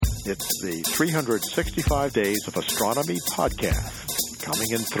It's the 365 Days of Astronomy podcast. Coming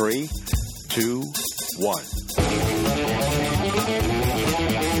in 3, 2, 1.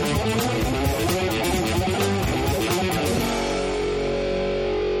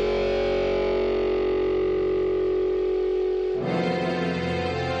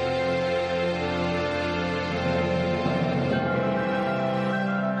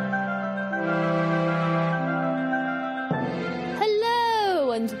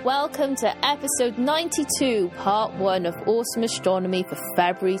 Welcome to episode 92, part 1 of Awesome Astronomy for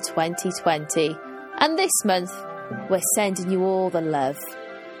February 2020. And this month, we're sending you all the love.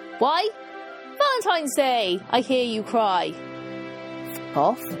 Why? Valentine's Day, I hear you cry. F***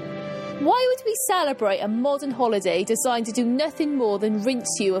 off. Why would we celebrate a modern holiday designed to do nothing more than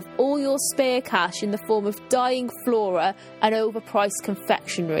rinse you of all your spare cash in the form of dying flora and overpriced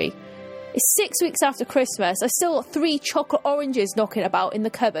confectionery? It's 6 weeks after Christmas. I still got 3 chocolate oranges knocking about in the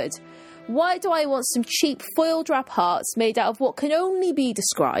cupboard. Why do I want some cheap foil wrap hearts made out of what can only be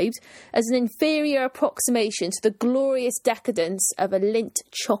described as an inferior approximation to the glorious decadence of a Lindt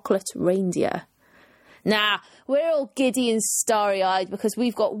chocolate reindeer? Nah, we're all giddy and starry-eyed because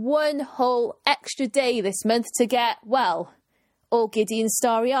we've got one whole extra day this month to get, well, all giddy and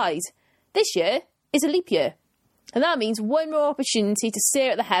starry-eyed. This year is a leap year. And that means one more opportunity to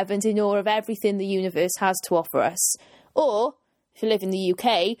stare at the heavens in awe of everything the universe has to offer us. Or, if you live in the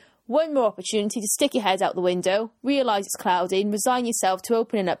UK, one more opportunity to stick your head out the window, realise it's cloudy and resign yourself to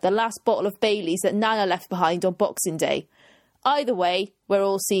opening up the last bottle of Baileys that Nana left behind on Boxing Day. Either way, we're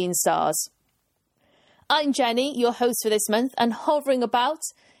all seeing stars. I'm Jenny, your host for this month, and hovering about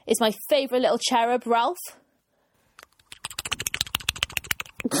is my favourite little cherub, Ralph.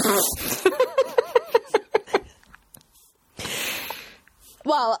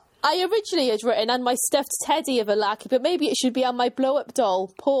 Well, I originally had written on my stuffed teddy of a lackey, but maybe it should be on my blow-up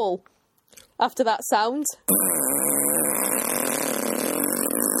doll, Paul, after that sound.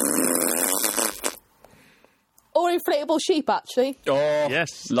 Or inflatable sheep, actually. Oh,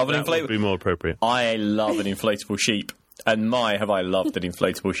 yes, love an that would be more appropriate. I love an inflatable sheep. And my, have I loved an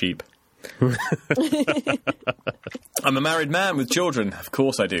inflatable sheep. I'm a married man with children. Of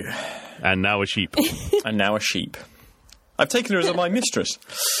course I do. And now a sheep. And now a sheep. I've taken her as my mistress.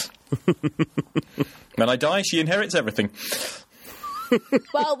 When I die, she inherits everything.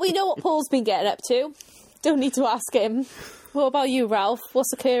 Well, we know what Paul's been getting up to. Don't need to ask him. What about you, Ralph?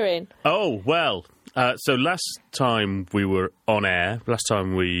 What's occurring? Oh, well, so last time we were on air, last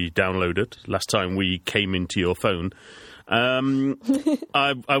time we downloaded, last time we came into your phone,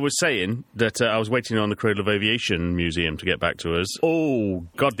 I was saying that I was waiting on the Cradle of Aviation Museum to get back to us. Oh,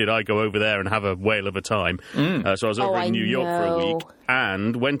 God, did I go over there and have a whale of a time. So I was over in New York for a week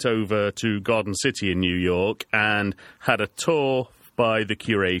and went over to Garden City in New York and had a tour by the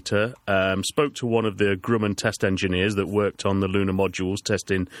curator, spoke to one of the Grumman test engineers that worked on the lunar modules,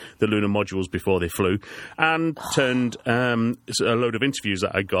 testing the lunar modules before they flew, and turned a load of interviews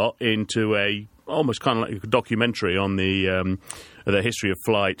that I got into a almost kind of like a documentary on the history of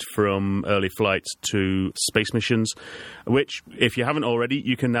flight from early flights to space missions, which, if you haven't already,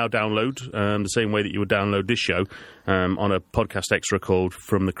 you can now download the same way that you would download this show on a podcast extra called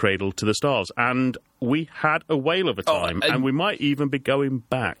From the Cradle to the Stars. And we had a whale of a time, and we might even be going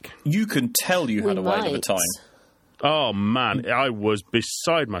back. You can tell you had a whale of a time. Oh, man, I was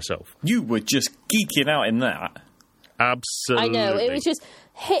beside myself. You were just geeking out in that. Absolutely. I know, it was just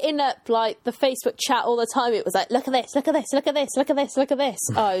hitting up like the Facebook chat all the time. It was like, look at this, look at this, look at this, look at this, look at this.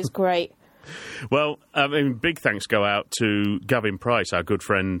 Oh, it was great. Well, I mean, big thanks go out to Gavin Price, our good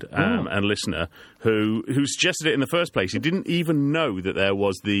friend and listener, who suggested it in the first place. He didn't even know that there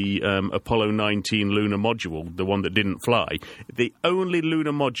was the Apollo 19 lunar module, the one that didn't fly. The only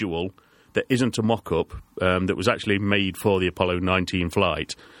lunar module that isn't a mock-up that was actually made for the Apollo 19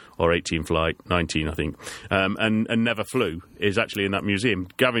 flight, or 18 flight, 19 I think, and never flew, is actually in that museum.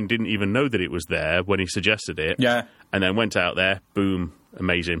 Gavin didn't even know that it was there when he suggested it. Yeah. And then went out there, boom,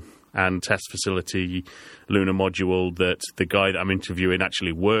 amazing. And test facility lunar module that the guy that I'm interviewing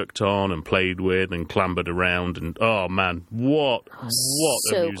actually worked on and played with and clambered around. And, oh, man, what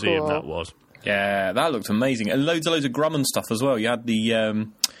so a museum cool. that was. Yeah, that looked amazing. And loads of Grumman stuff as well. You had the...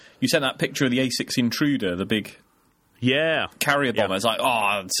 you sent that picture of the A6 Intruder, the big... Yeah, carrier bomber. Yeah. It's like,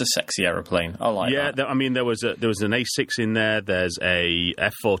 oh, it's a sexy aeroplane. I like that. Yeah, I mean, there was an A6 in there. There's a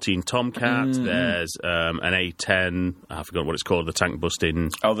F-14 Tomcat. There's an A-10. I forgot what it's called. The tank busting.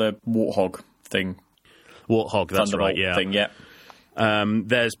 Oh, the Warthog thing. Warthog. That's Thunderbolt right. Yeah. Thing. Yeah.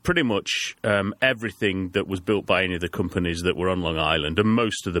 there's pretty much everything that was built by any of the companies that were on Long Island, and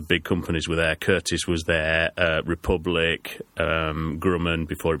most of the big companies were there. Curtis was there, Republic, Grumman,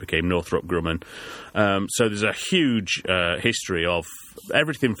 before it became Northrop Grumman. So there's a huge history of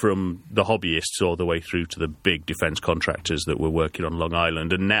everything from the hobbyists all the way through to the big defence contractors that were working on Long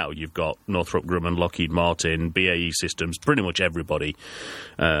Island. And now you've got Northrop Grumman, Lockheed Martin, BAE Systems, pretty much everybody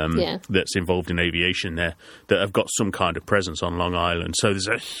that's involved in aviation there that have got some kind of presence on Long Island. So there's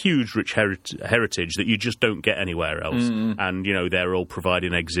a huge, rich heritage that you just don't get anywhere else. And, you know, they're all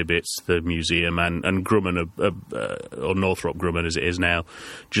providing exhibits, the museum, and Grumman, or Northrop Grumman as it is now,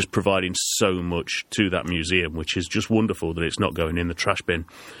 just providing so much to that museum, which is just wonderful that it's not going in the trash bin.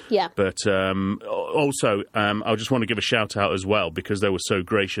 Yeah. But also, I just want to give a shout out as well, because they were so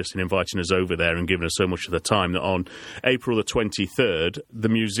gracious in inviting us over there and giving us so much of the time, that on April the 23rd, the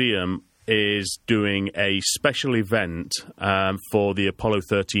museum is doing a special event for the Apollo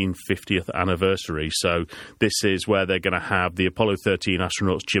 13 50th anniversary. So this is where they're going to have the Apollo 13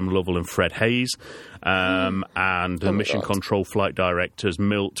 astronauts Jim Lovell and Fred Hayes, and the Mission Control flight directors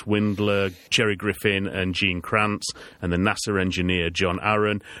Milt Windler, Jerry Griffin and Gene Krantz, and the NASA engineer John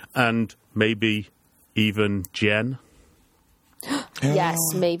Aaron, and maybe even Jen. Yes,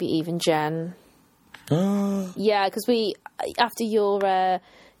 maybe even Jen. Yeah, because after your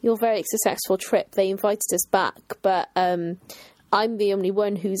very successful trip, they invited us back, but I'm the only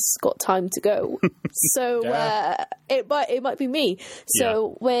one who's got time to go. So it might be me.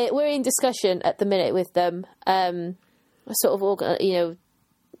 So we're in discussion at the minute with them, sort of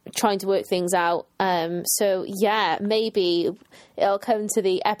trying to work things out. So yeah, maybe it'll come to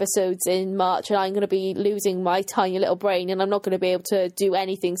the episodes in March and I'm going to be losing my tiny little brain and I'm not going to be able to do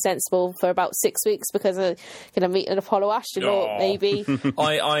anything sensible for about 6 weeks because I'm going to meet an Apollo astronaut, maybe.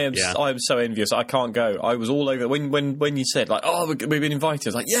 I am so envious. I can't go. I was all over when you said like, oh, we've been invited. I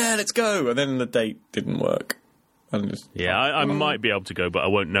was like, yeah, let's go. And then the date didn't work. I might be able to go, but I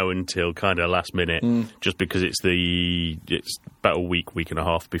won't know until kind of last minute, just because it's about a week and a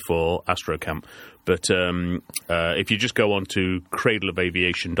half before Astro Camp. But if you just go on to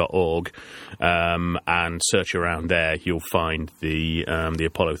cradleofaviation.org and search around there, you'll find the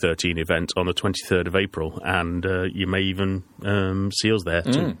Apollo 13 event on the 23rd of April, and you may even see us there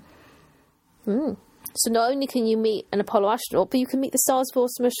too. So not only can you meet an Apollo astronaut, but you can meet the stars of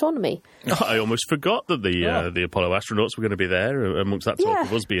awesome astronomy. I almost forgot that the Apollo astronauts were going to be there amongst that talk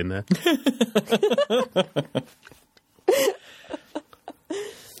of us being there.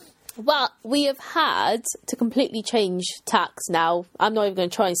 Well, we have had to completely change tacks now. I'm not even going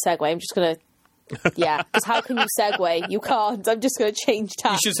to try and segue. I'm just going to... Yeah, because how can you segue? You can't. I'm just going to change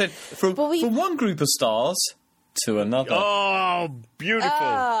tacks. You should have said, from one group of stars to another. Oh, beautiful.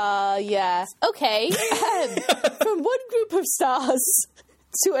 Yeah. Okay. From one group of stars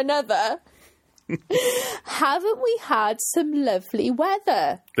to another, haven't we had some lovely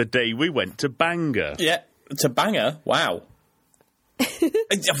weather? The day we went to Bangor. Yeah, to Bangor? Wow. Do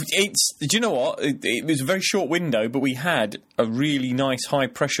you know what? It was a very short window, but we had a really nice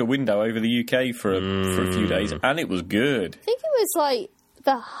high-pressure window over the UK for a few days, and it was good. I think it was like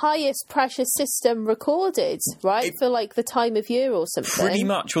the highest pressure system recorded, right? For like the time of year or something. Pretty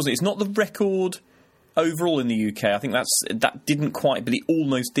much, wasn't it? It's not the record overall in the UK. I think that didn't quite, but it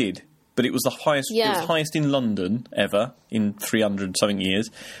almost did. But it was the highest. Yeah. It was the highest in London ever in 300 something years,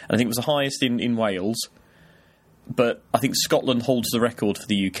 and I think it was the highest in Wales. But I think Scotland holds the record for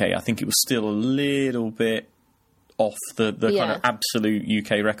the UK. I think it was still a little bit off the kind of absolute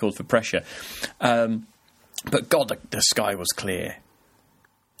UK record for pressure. But God, the sky was clear.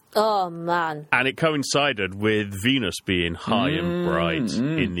 Oh, man. And it coincided with Venus being high and bright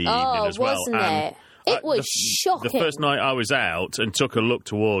in the evening as well. Wasn't it? It was shocking. The first night I was out and took a look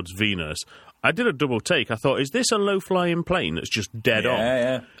towards Venus, I did a double take. I thought, is this a low-flying plane that's just dead on?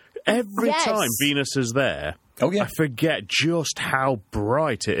 Yeah. Every time Venus is there, I forget just how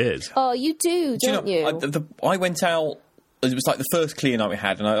bright it is. Oh, you do, don't you? I went out. It was like the first clear night we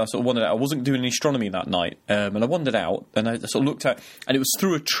had, and I sort of wandered out. I wasn't doing any astronomy that night, and I wandered out, and I sort of looked out, and it was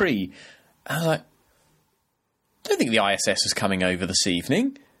through a tree. And I was like, I don't think the ISS is coming over this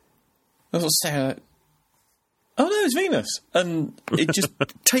evening. I was saying, oh no, it's Venus. And it just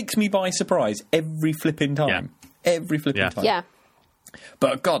takes me by surprise every flipping time. Yeah. Every flipping time. Yeah.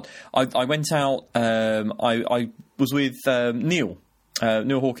 But God, I went out, I was with Neil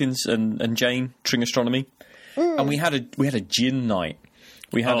Hawkins and Jane, Tring Astronomy. And we had a gin night.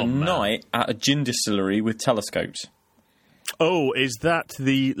 We had night at a gin distillery with telescopes. Oh, is that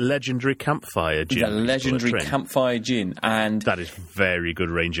the legendary campfire gin? The legendary campfire gin. And that is very good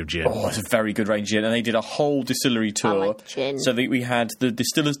range of gin. Oh, it's a very good range of gin. And they did a whole distillery tour. I like gin. So we had the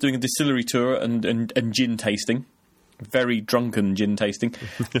distillers doing a distillery tour and gin tasting. Very drunken gin tasting.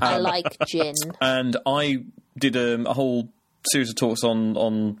 I like gin. And I did a whole series of talks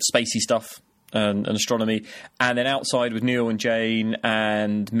on spacey stuff and astronomy. And then outside with Neil and Jane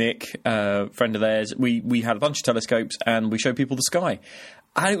and Mick, friend of theirs, we had a bunch of telescopes and we showed people the sky.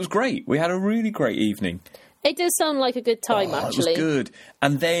 And it was great. We had a really great evening. It does sound like a good time, actually. It was good.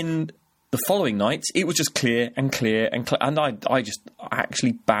 And then the following nights, it was just clear and clear and clear. And I just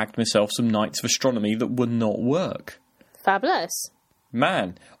actually bagged myself some nights of astronomy that would not work. Fabulous.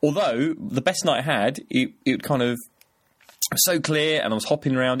 Man. Although, the best night I had, it kind of was so clear, and I was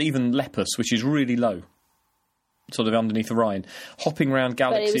hopping around, even Lepus, which is really low, sort of underneath Orion, hopping around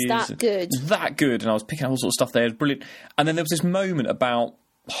galaxies. But it was that good. That good, and I was picking up all sorts of stuff there. It was brilliant. And then there was this moment about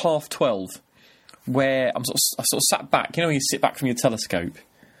 12:30 where I sort of sat back. You know when you sit back from your telescope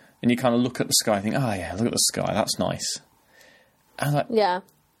and you kind of look at the sky and think, oh yeah, look at the sky, that's nice. And I'm like, yeah,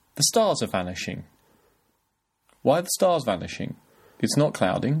 the stars are vanishing. Why are the stars vanishing? It's not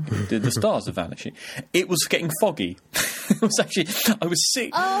clouding. The stars are vanishing. It was getting foggy. It was actually... I was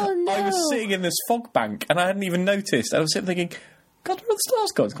sitting... Oh, no. I was sitting in this fog bank, and I hadn't even noticed. I was sitting thinking, God, where are the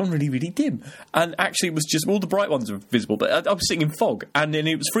stars gone? It's gone really, really dim. And actually, it was just... All the bright ones were visible, but I was sitting in fog, and then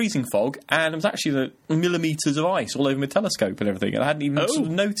it was freezing fog, and it was actually the millimetres of ice all over my telescope and everything, and I hadn't even sort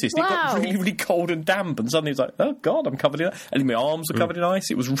of noticed. Wow. It got really, really cold and damp, and suddenly it was like, oh, God, I'm covered in ice. And my arms were covered in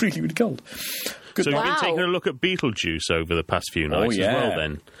ice. It was really, really cold. Good. So you've been taking a look at Betelgeuse over the past few nights as well,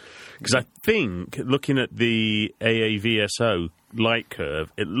 then? Because I think, looking at the AAVSO light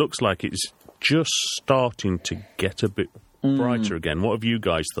curve, it looks like it's just starting to get a bit brighter again. What have you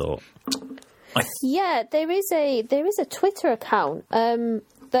guys thought? Yeah, there is a Twitter account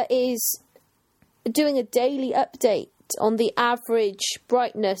that is doing a daily update on the average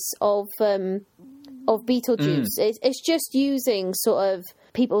brightness of Betelgeuse. It's just using sort of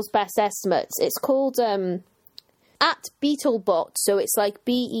people's best estimates. It's called at Beetlebot, so it's like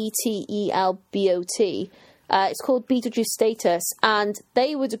Betelbot. It's called Betelgeuse Status, and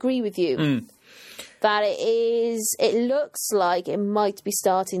they would agree with you that it looks like it might be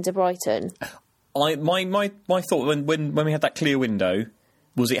starting to brighten. My thought when we had that clear window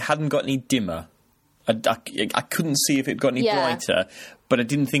was it hadn't got any dimmer. I couldn't see if it got any brighter, but I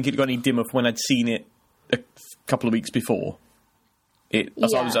didn't think it got any dimmer from when I'd seen it a couple of weeks before. I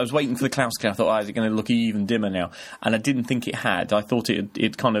was waiting for the clouds to clear. I thought, is it going to look even dimmer now? And I didn't think it had. I thought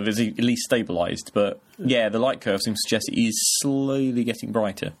it kind of is at least stabilised. But yeah, the light curve seems to suggest it is slowly getting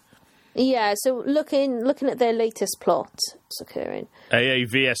brighter. Yeah, so looking at their latest plot, it's occurring.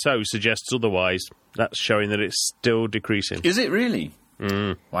 AAVSO suggests otherwise. That's showing that it's still decreasing. Is it really?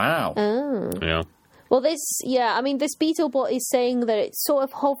 Wow. Oh. Yeah. Well, this Beetlebot is saying that it's sort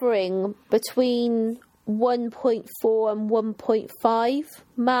of hovering between 1.4 and 1.5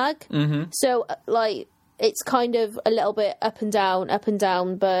 mag. Mm-hmm. So, it's kind of a little bit up and down,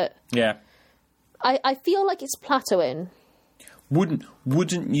 but... Yeah. I feel like it's plateauing. Wouldn't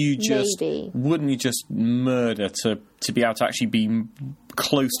you just murder to be able to actually be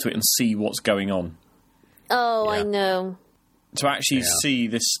close to it and see what's going on? Oh, yeah. I know. To actually see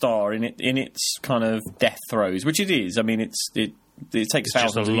this star in its kind of death throes, which it is. I mean, it takes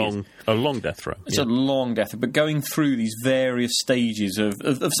thousands of years. A long death throw. It's a long death, but going through these various stages of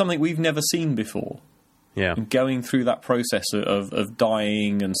something we've never seen before. Yeah, and going through that process of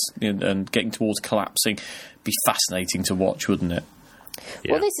dying and getting towards collapsing, be fascinating to watch, wouldn't it?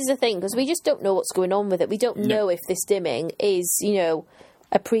 Yeah. Well, this is the thing, because we just don't know what's going on with it. We don't know if this dimming is,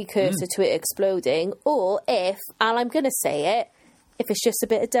 a precursor to it exploding, or if, and I'm going to say it, if it's just a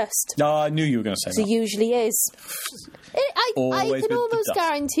bit of dust. No, I knew you were going to say that. It usually is. I can almost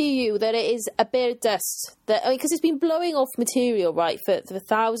guarantee you that it is a bit of dust. Because it's been blowing off material, right, for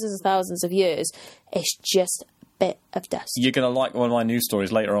thousands and thousands of years. It's just a bit of dust. You're going to like one of my news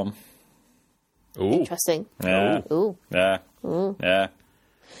stories later on. Ooh. Interesting. Yeah. Ooh. Yeah. Ooh. Yeah.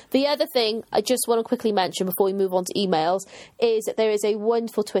 The other thing I just want to quickly mention before we move on to emails is that there is a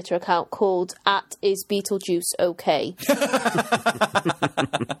wonderful Twitter account called @IsBetelgeuseOK.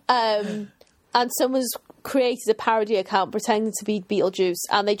 And someone's created a parody account pretending to be Betelgeuse,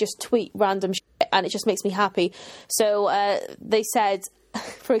 and they just tweet random shit, and it just makes me happy. So they said,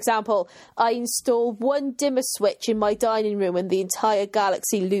 for example, I install one dimmer switch in my dining room and the entire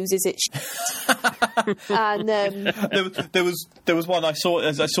galaxy loses its shit. And there was one I saw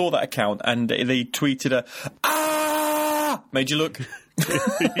as I saw that account, and they tweeted made you look.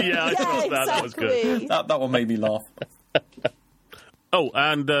 Yeah, I saw that. Exactly. That was good. That one made me laugh. Oh,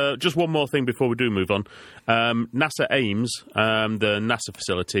 and just one more thing before we do move on. NASA Ames, the NASA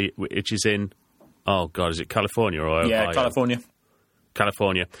facility, which is in, oh God, is it California or Ohio? Yeah, California.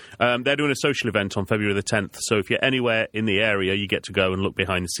 California. They're doing a social event on February the 10th, so if you're anywhere in the area, you get to go and look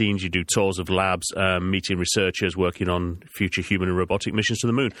behind the scenes. You do tours of labs, meeting researchers working on future human and robotic missions to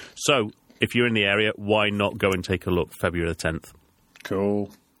the moon. So, if you're in the area, why not go and take a look February the 10th?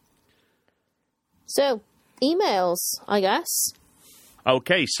 Cool. So, emails, I guess.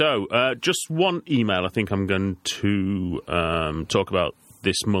 Okay, so just one email I think I'm going to talk about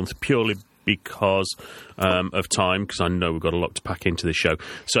this month, purely because of time, because I know we've got a lot to pack into this show.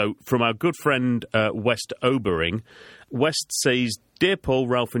 So, from our good friend West Obering, West says, "Dear Paul,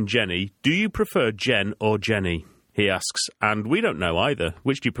 Ralph and Jenny, do you prefer Jen or Jenny?" He asks, and we don't know either.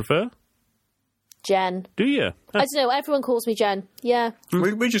 Which do you prefer? Jen. Do you? I don't know, everyone calls me Jen. Yeah.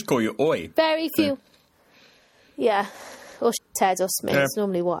 We just call you Oi. Very few. Yeah. Or Ted or Smith. It's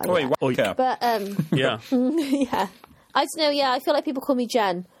normally what I get. Oi. But, Yeah. yeah. I don't know, yeah, I feel like people call me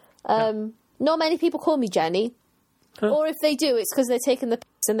Jen. Not many people call me Jenny. Or if they do, it's because they're taking the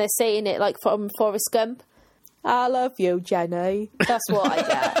piss and they're saying it like from Forrest Gump. I love you, Jenny. That's what I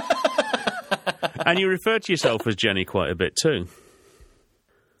get. And you refer to yourself as Jenny quite a bit too.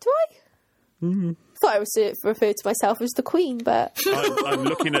 Do I? I thought I was referred to myself as the Queen, but... I'm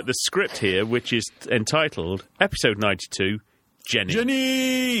looking at the script here, which is entitled Episode 92, Jenny.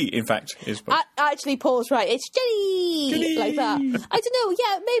 Jenny! In fact, is actually, Paul's right. It's Jenny! Like that. I don't know.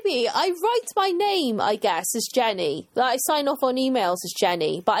 Yeah, maybe. I write my name, I guess, as Jenny. Like, I sign off on emails as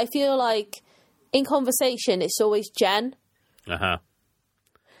Jenny. But I feel like in conversation, it's always Jen. Uh-huh.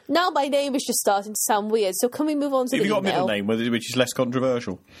 Now my name is just starting to sound weird. So can we move on to the email? Have you got a middle name, which is less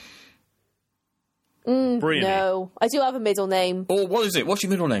controversial? No. I do have a middle name. Oh, what is it? What's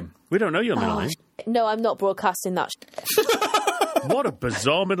your middle name? We don't know your middle name. No, I'm not broadcasting that. What a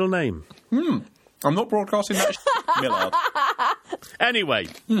bizarre middle name. I'm not broadcasting that Millard. Anyway,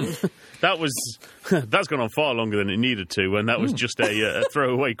 that's gone on far longer than it needed to, and that was just a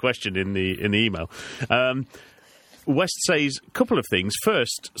throwaway question in the email. West says a couple of things.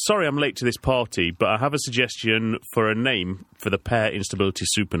 First, sorry I'm late to this party, but I have a suggestion for a name for the pair instability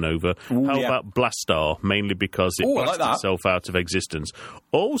supernova. How about Blastar, mainly because it blasted itself out of existence.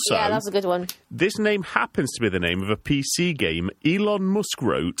 Also, yeah, that's a good one. This name happens to be the name of a PC game Elon Musk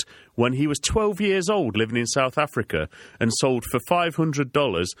wrote when he was 12 years old, living in South Africa, and sold for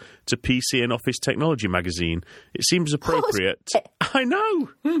 $500 to PC and Office Technology magazine. It seems appropriate. I know.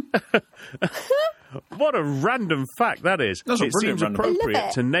 What a random fact that is. It seems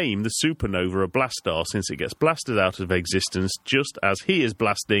appropriate to name the supernova a Blastar, since it gets blasted out of existence just as he is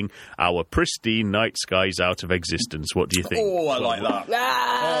blasting our pristine night skies out of existence. What do you think? Oh, I like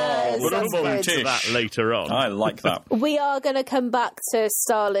that. We'll come to that later on. I like that. We are going to come back to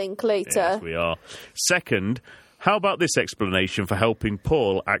Starlink later. Yes, we are. Second, how about this explanation for helping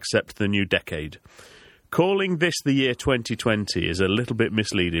Paul accept the new decade? Calling this the year 2020 is a little bit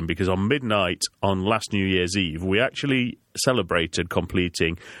misleading because on midnight on last New Year's Eve, we actually celebrated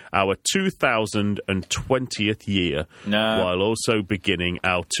completing our 2020th year while also beginning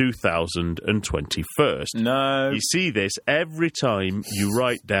our 2021st. No. You see this every time you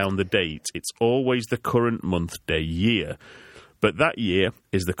write down the date. It's always the current month, day, year. But that year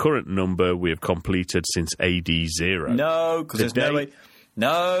is the current number we have completed since AD 0. No, because there's no way...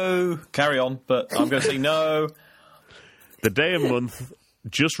 No, carry on, but I'm going to say no. The day and month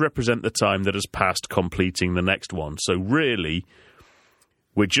just represent the time that has passed completing the next one. So really,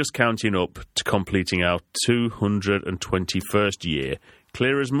 we're just counting up to completing our 221st year.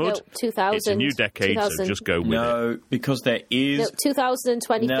 Clear as mud? No, 2000. It's a new decade, so just go with it. No, because there is... No,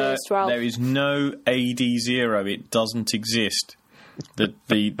 2021st, Ralph. There is no AD 0. It doesn't exist.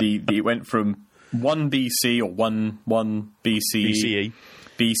 It went from... 1 BC or 1 BCE.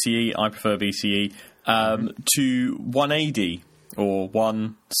 BCE, I prefer BCE. To 1 AD or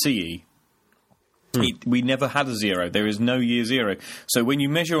 1 CE. We never had a 0. There is no year 0. So when you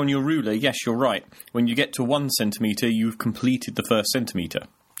measure on your ruler, yes, you're right. When you get to 1 centimetre, you've completed the first centimetre.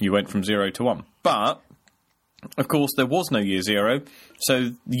 You went from 0 to 1. But, of course, there was no year 0.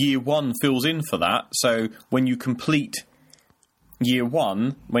 So year 1 fills in for that. So when you complete... Year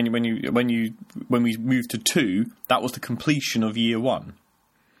 1, when we moved to 2, that was the completion of year 1.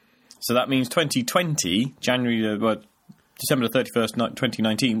 So that means 2020, December the 31st,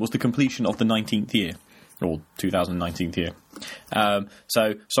 2019, was the completion of the 19th year, or 2019th year.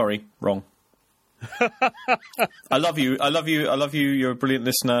 So, sorry, wrong. I love you. You're a brilliant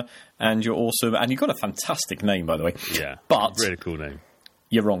listener, and you're awesome, and you've got a fantastic name, by the way. Yeah, but really cool name.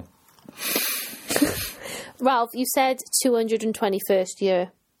 You're wrong. Ralph, you said 221st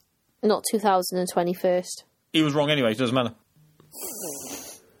year, not 2021st. He was wrong anyway, it doesn't matter.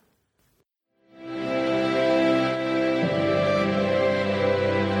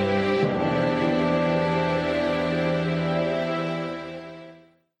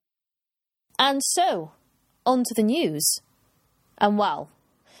 And so, on to the news. And well,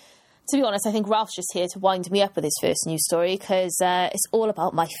 to be honest, I think Ralph's just here to wind me up with his first news story because it's all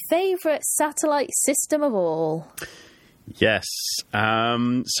about my favourite satellite system of all. Yes.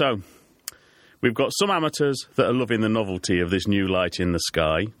 So, we've got some amateurs that are loving the novelty of this new light in the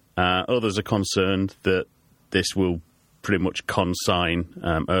sky. Others are concerned that this will pretty much consign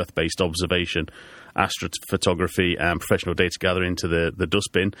Earth-based observation, astrophotography and professional data gathering to the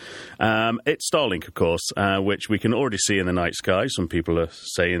dustbin. It's Starlink, of course, which we can already see in the night sky. Some people are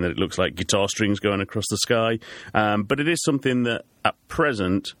saying that it looks like guitar strings going across the sky. But it is something that, at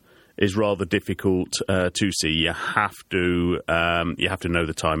present, is rather difficult to see. You have to know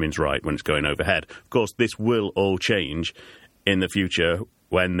the timing's right when it's going overhead. Of course, this will all change in the future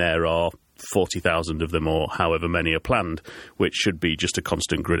when there are 40,000 of them or however many are planned, which should be just a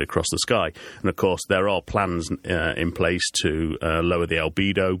constant grid across the sky. And of course, there are plans in place to lower the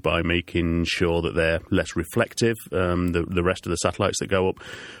albedo by making sure that they're less reflective, the rest of the satellites that go up.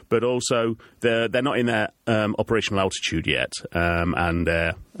 But also, they're not in their operational altitude yet, and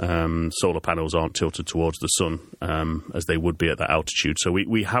their solar panels aren't tilted towards the sun as they would be at that altitude. So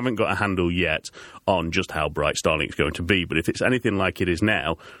we haven't got a handle yet on just how bright Starlink's going to be. But if it's anything like it is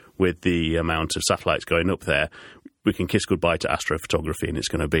now, with the amount of satellites going up there, we can kiss goodbye to astrophotography, and it's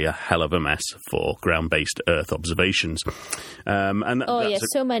going to be a hell of a mess for ground-based Earth observations.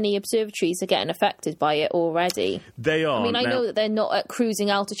 So many observatories are getting affected by it already. They are. I mean, I know that they're not at cruising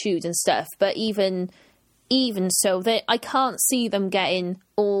altitude and stuff, but even so, I can't see them getting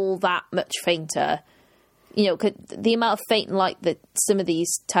all that much fainter. You know, the amount of faint light that some of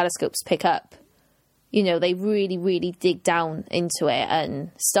these telescopes pick up, you know, they really, really dig down into it,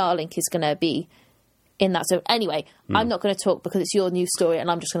 and Starlink is going to be in that zone. Anyway, I'm not going to talk because it's your news story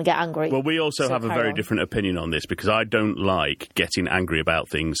and I'm just going to get angry. Well, we also have a very different opinion on this because I don't like getting angry about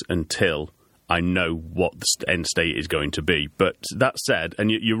things until I know what the end state is going to be. But that said,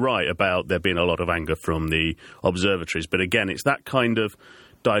 and you're right about there being a lot of anger from the observatories, but again, it's that kind of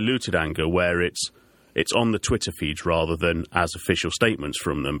diluted anger where it's on the Twitter feeds rather than as official statements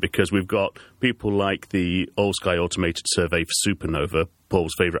from them, because we've got people like the All Sky Automated Survey for Supernova,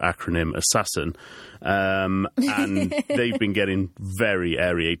 Paul's favourite acronym, Assassin, and they've been getting very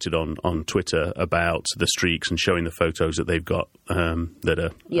aerated on Twitter about the streaks and showing the photos that they've got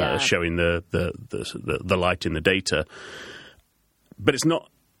that are showing the light in the data. But it's not,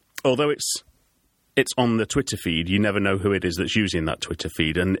 although it's on the Twitter feed, you never know who it is that's using that Twitter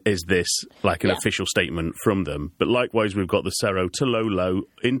feed, and is this like an official statement from them? But likewise, we've got the Cerro Tololo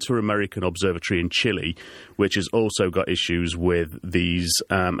Inter-American Observatory in Chile, which has also got issues with these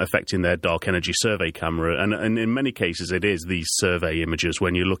affecting their dark energy survey camera. And in many cases, it is these survey images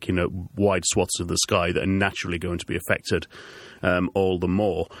when you're looking at wide swaths of the sky that are naturally going to be affected all the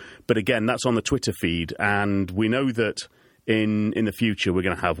more. But again, that's on the Twitter feed, and we know that in the future, we're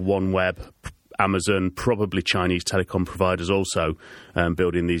going to have OneWeb, Amazon, probably Chinese telecom providers also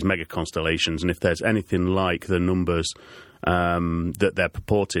building these mega constellations. And if there's anything like the numbers that they're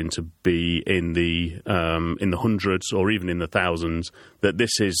purporting to be in the hundreds or even in the thousands, that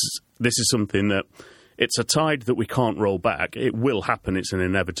this is something that it's a tide that we can't roll back. It will happen. It's an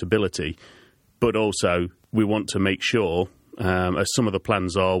inevitability. But also we want to make sure, as some of the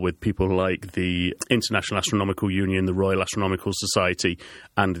plans are with people like the International Astronomical Union, the Royal Astronomical Society,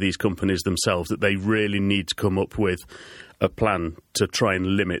 and these companies themselves, that they really need to come up with a plan to try and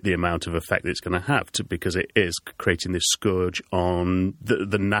limit the amount of effect that it's going to have, because it is creating this scourge on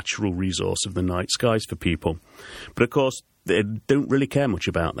the natural resource of the night skies for people. But of course, they don't really care much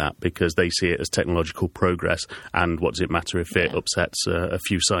about that because they see it as technological progress, and what does it matter if it upsets a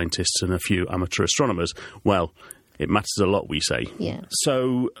few scientists and a few amateur astronomers? Well, it matters a lot, we say. Yeah.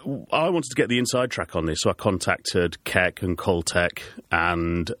 So I wanted to get the inside track on this, so I contacted Keck and Coltech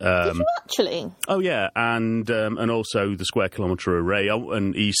and... Did you actually? Oh, yeah, and also the Square Kilometre Array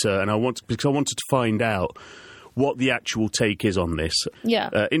and ESA, and because I wanted to find out what the actual take is on this. Yeah.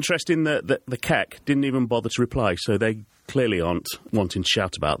 Interesting that the Keck didn't even bother to reply, so they clearly aren't wanting to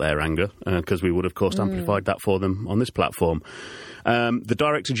shout about their anger, because we would, of course, amplified that for them on this platform. The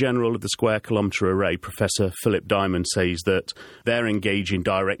Director General of the Square Kilometre Array, Professor Philip Diamond, says that they're engaging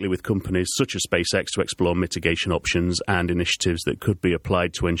directly with companies such as SpaceX to explore mitigation options and initiatives that could be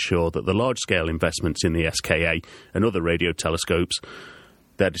applied to ensure that the large-scale investments in the SKA and other radio telescopes,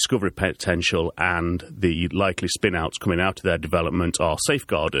 their discovery potential and the likely spin-outs coming out of their development are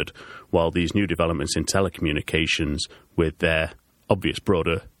safeguarded, while these new developments in telecommunications with their obvious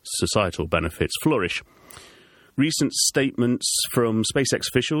broader societal benefits flourish. Recent statements from SpaceX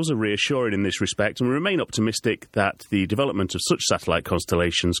officials are reassuring in this respect, and we remain optimistic that the development of such satellite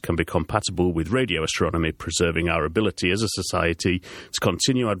constellations can be compatible with radio astronomy, preserving our ability as a society to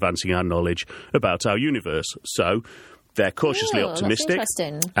continue advancing our knowledge about our universe. So they're cautiously optimistic, that's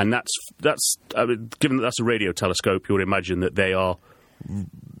interesting. And that's given that that's a radio telescope, you would imagine that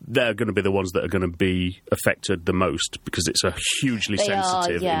they're going to be the ones that are going to be affected the most because it's a hugely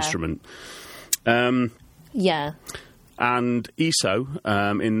sensitive instrument. Yeah. And ESO,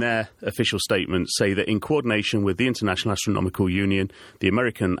 in their official statement, say that in coordination with the International Astronomical Union, the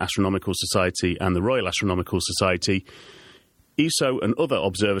American Astronomical Society and the Royal Astronomical Society, ESO and other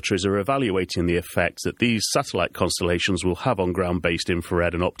observatories are evaluating the effects that these satellite constellations will have on ground-based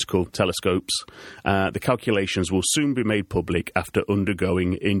infrared and optical telescopes. The calculations will soon be made public after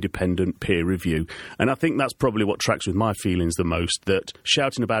undergoing independent peer review. And I think that's probably what tracks with my feelings the most, that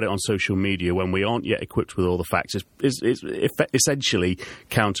shouting about it on social media when we aren't yet equipped with all the facts is essentially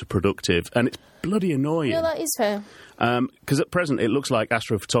counterproductive. And it's bloody annoying. Yeah, that is fair. Because at present it looks like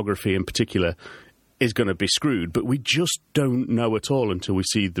astrophotography in particular is going to be screwed, but we just don't know at all until we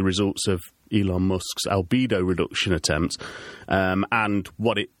see the results of Elon Musk's albedo reduction attempts and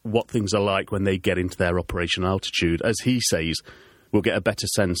what things are like when they get into their operational altitude. As he says, we'll get a better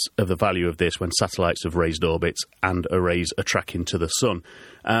sense of the value of this when satellites have raised orbits and arrays are tracking to the sun.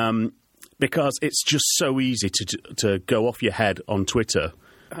 Because it's just so easy to go off your head on Twitter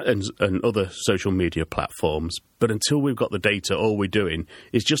and other social media platforms, but until we've got the data, all we're doing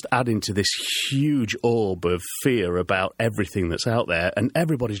is just adding to this huge orb of fear about everything that's out there, and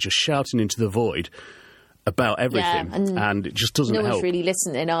everybody's just shouting into the void about everything, and it just doesn't help. No one's really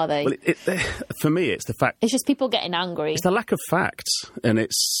listening, are they? Well, for me, it's the fact... It's just people getting angry. It's the lack of facts, and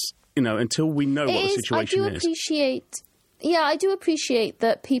it's, until we know what the situation is. I do appreciate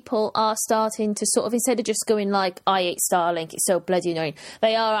that people are starting to sort of, instead of just going like, I hate Starlink, it's so bloody annoying,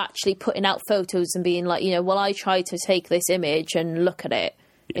 they are actually putting out photos and being like, well, I tried to take this image and look at it.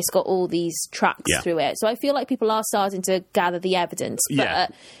 It's got all these tracks through it. So I feel like people are starting to gather the evidence.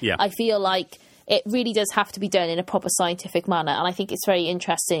 But I feel like it really does have to be done in a proper scientific manner. And I think it's very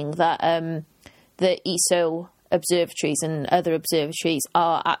interesting that the ESO observatories and other observatories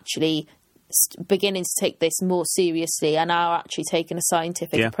are actually beginning to take this more seriously and are actually taking a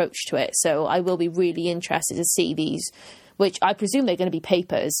scientific approach to it. So I will be really interested to see these, which I presume they're going to be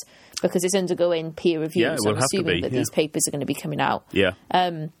papers because it's undergoing peer review. Yeah, so I'm assuming that these papers are going to be coming out. Yeah.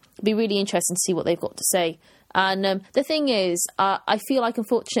 Be really interesting to see what they've got to say. And the thing is, I feel like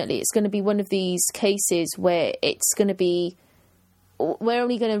unfortunately it's going to be one of these cases where it's going to be, we're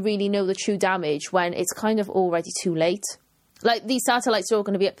only going to really know the true damage when it's kind of already too late. Like, these satellites are all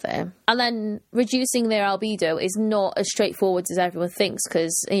going to be up there. And then reducing their albedo is not as straightforward as everyone thinks,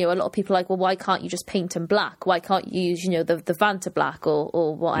 because, a lot of people are like, well, why can't you just paint them black? Why can't you use, the Vanta black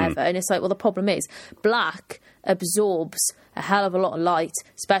or whatever? And it's like, well, the problem is black absorbs a hell of a lot of light,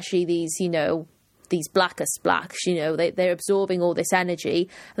 especially these, these blackest blacks, they're absorbing all this energy.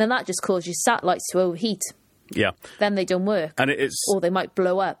 And then that just causes satellites to overheat. Yeah. Then they don't work. And or they might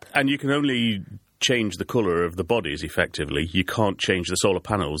blow up. And you can only change the colour of the bodies effectively. You can't change the solar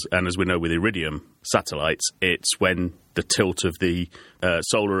panels, and as we know with Iridium satellites, it's when the tilt of the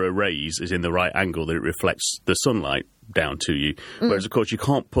solar arrays is in the right angle that it reflects the sunlight down to you. Whereas, of course, you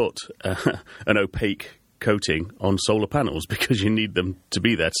can't put an opaque coating on solar panels because you need them to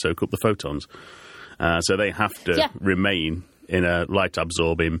be there to soak up the photons. So they have to remain in a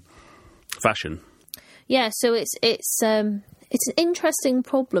light-absorbing fashion. Yeah, so it's an interesting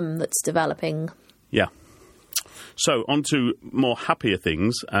problem that's developing. Yeah. So, on to more happier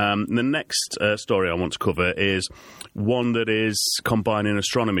things. The next story I want to cover is one that is combining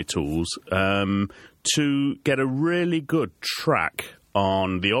astronomy tools to get a really good track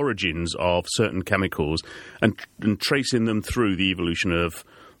on the origins of certain chemicals and tracing them through the evolution of,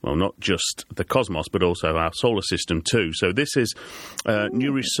 well, not just the cosmos, but also our solar system too. So this is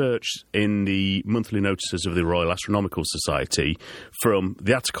new research in the monthly notices of the Royal Astronomical Society from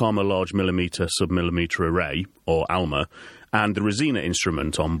the Atacama Large Millimetre Submillimetre Array, or ALMA, and the Rosina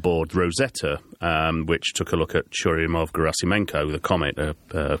instrument on board Rosetta, which took a look at Churyumov-Gerasimenko, the comet,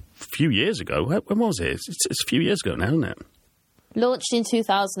 a few years ago. When was it? It's a few years ago now, isn't it? Launched in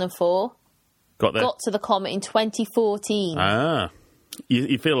 2004. Got to the comet in 2014. Ah.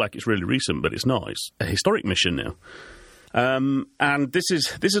 You feel like it's really recent, but it's not. It's a historic mission now. And this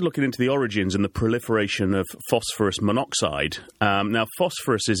is looking into the origins and the proliferation of phosphorus monoxide. Now,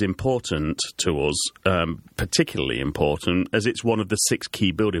 phosphorus is important to us, particularly important, as it's one of the 6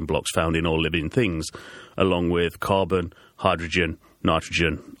 key building blocks found in all living things, along with carbon, hydrogen,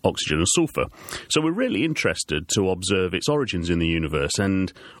 nitrogen, oxygen and sulfur. So we're really interested to observe its origins in the universe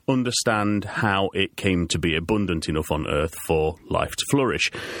and understand how it came to be abundant enough on Earth for life to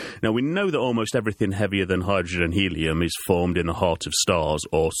flourish. Now, we know that almost everything heavier than hydrogen and helium is formed in the heart of stars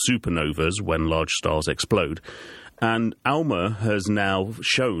or supernovas when large stars explode. And ALMA has now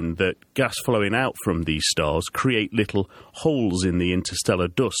shown that gas flowing out from these stars create little holes in the interstellar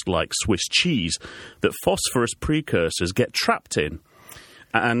dust like Swiss cheese that phosphorus precursors get trapped in.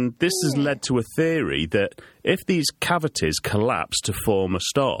 And this has led to a theory that if these cavities collapse to form a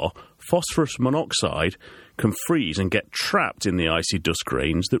star, phosphorus monoxide can freeze and get trapped in the icy dust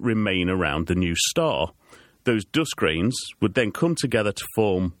grains that remain around the new star. Those dust grains would then come together to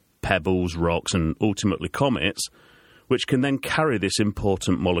form pebbles, rocks, and ultimately comets, which can then carry this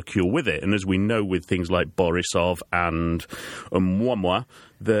important molecule with it. And as we know with things like Borisov and Oumuamua,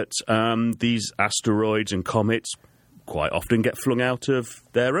 that these asteroids and comets quite often get flung out of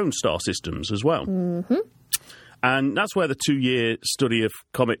their own star systems as well. Mm-hmm. And that's where the 2-year study of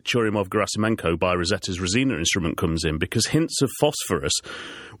comet Churyumov-Gerasimenko by Rosetta's Rosina instrument comes in, because hints of phosphorus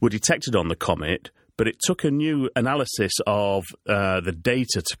were detected on the comet, but it took a new analysis of the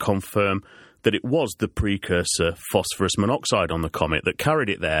data to confirm that it was the precursor phosphorus monoxide on the comet that carried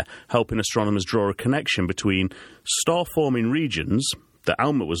it there, helping astronomers draw a connection between star-forming regions that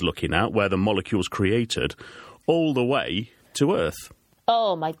ALMA was looking at, where the molecules created, all the way to Earth.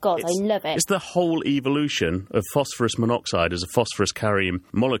 Oh my God, I love it. It's the whole evolution of phosphorus monoxide as a phosphorus-carrying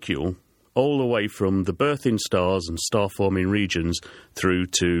molecule, all the way from the birthing stars and star-forming regions through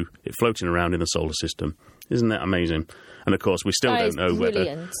to it floating around in the solar system. Isn't that amazing? And of course, we still don't know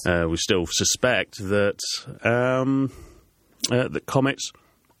whether we still suspect that that comets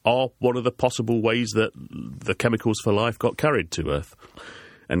are one of the possible ways that the chemicals for life got carried to Earth.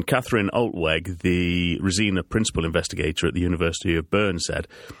 And Catherine Altweg, the Rosina principal investigator at the University of Bern, said,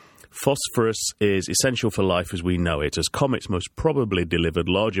 "Phosphorus is essential for life as we know it. As comets most probably delivered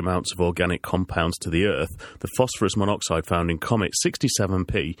large amounts of organic compounds to the Earth, the phosphorus monoxide found in comet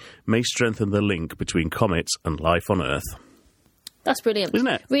 67P may strengthen the link between comets and life on Earth." That's brilliant. Isn't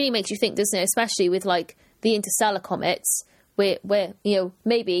it? Really makes you think, doesn't it? Especially with, like, the interstellar comets, where you know,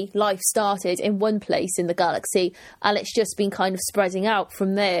 maybe life started in one place in the galaxy and it's just been kind of spreading out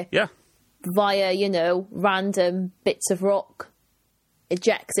from there. Yeah. Via, you know, random bits of rock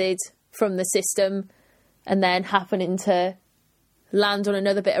ejected from the system and then happening to land on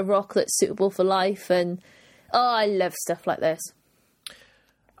another bit of rock that's suitable for life. And I love stuff like this.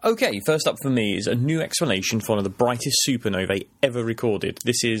 Okay, first up for me is a new explanation for one of the brightest supernovae ever recorded.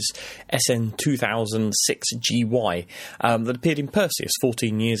 This is SN 2006GY that appeared in Perseus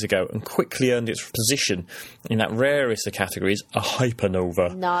 14 years ago and quickly earned its position in that rarest of categories, a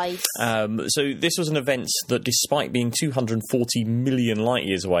hypernova. Nice. So this was an event that, despite being 240 million light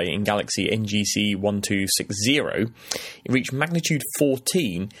years away in galaxy NGC 1260, it reached magnitude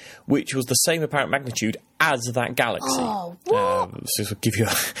 14, which was the same apparent magnitude as that galaxy. Oh, what? So to give you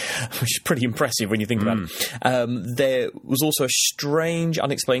which is pretty impressive when you think about it. There was also a strange,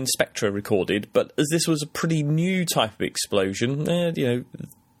 unexplained spectra recorded, but as this was a pretty new type of explosion, you know,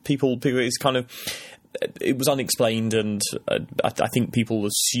 people it's kind of, it was unexplained, and I think people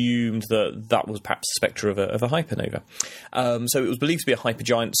assumed that that was perhaps the spectra of a hypernova. So it was believed to be a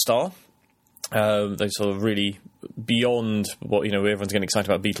hypergiant star. They're sort of really beyond what, you know, everyone's getting excited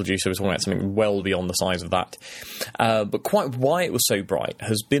about Betelgeuse, so we're talking about something well beyond the size of that. But quite why it was so bright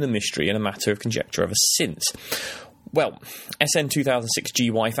has been a mystery and a matter of conjecture ever since. Well, SN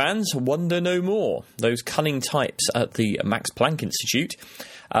 2006GY fans wonder no more. Those cunning types at the Max Planck Institute,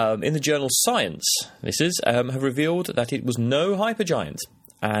 in the journal Science, have revealed that it was no hypergiant,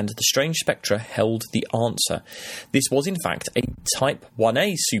 and the strange spectra held the answer. This was, in fact, a Type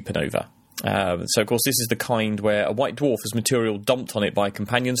 1a supernova. So, of course, this is the kind where a white dwarf has material dumped on it by a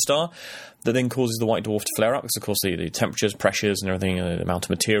companion star that then causes the white dwarf to flare up, because, of course, the temperatures, pressures and everything, the amount of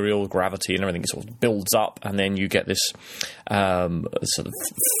material, gravity and everything sort of builds up, and then you get this sort of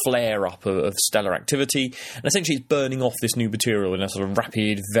flare-up of stellar activity, and essentially it's burning off this new material in a sort of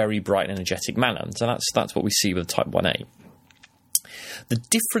rapid, very bright and energetic manner. So that's what we see with Type 1a. The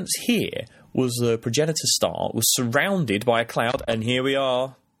difference here was the progenitor star was surrounded by a cloud, and here we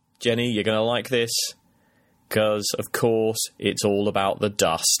are. Jenny, you're going to like this, because, of course, it's all about the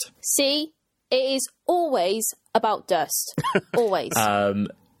dust. See, it is always about dust. Always.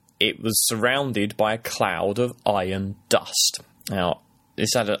 it was surrounded by a cloud of iron dust. Now, this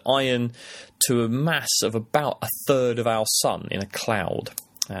had an iron to a mass of about a third of our sun in a cloud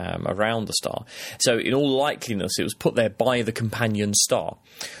around the star. So, in all likeliness, it was put there by the companion star.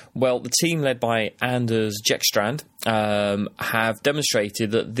 Well, the team led by Anders Jekstrand have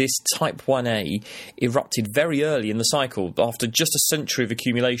demonstrated that this Type 1a erupted very early in the cycle, after just a century of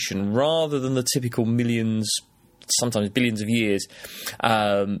accumulation, rather than the typical millions, sometimes billions of years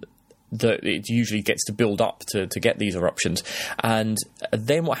that it usually gets to build up to get these eruptions. And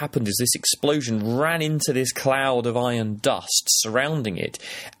then what happened is this explosion ran into this cloud of iron dust surrounding it,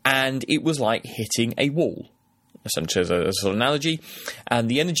 and it was like hitting a wall, essentially, as a sort of analogy. And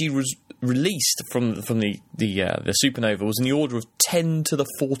the energy was released from the supernova was in the order of 10 to the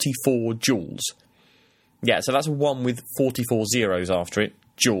 44 joules. Yeah, so that's a 1 with 44 zeros after it,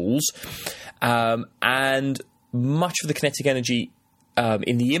 joules. And much of the kinetic energy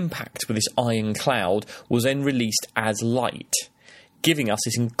in the impact with this iron cloud was then released as light, giving us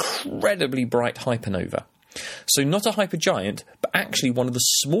this incredibly bright hypernova. So not a hypergiant, but actually one of the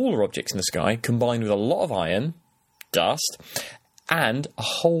smaller objects in the sky, combined with a lot of iron, dust, and a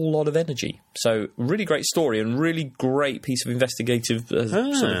whole lot of energy. So really great story and really great piece of investigative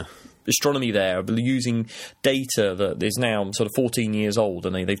sort of astronomy there, using data that is now sort of 14 years old,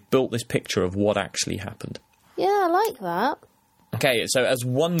 and they've built this picture of what actually happened. Yeah, I like that. Okay, so as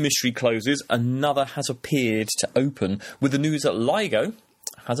one mystery closes, another has appeared to open with the news that LIGO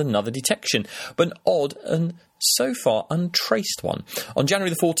has another detection, but an odd and so far untraced one. On January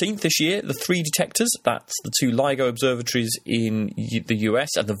the 14th this year, the 3 detectors, that's the 2 LIGO observatories in the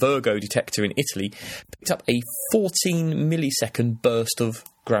US and the Virgo detector in Italy, picked up a 14 millisecond burst of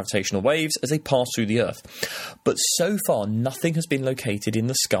gravitational waves as they pass through the Earth. But so far, nothing has been located in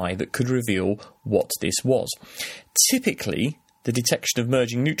the sky that could reveal what this was. Typically, the detection of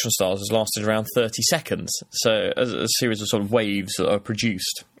merging neutron stars has lasted around 30 seconds, so a series of sort of waves that are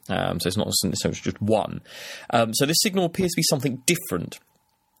produced. So it's not necessarily just one. So this signal appears to be something different.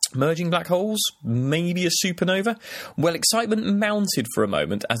 Merging black holes? Maybe a supernova? Well, excitement mounted for a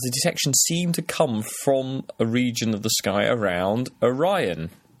moment as the detection seemed to come from a region of the sky around Orion.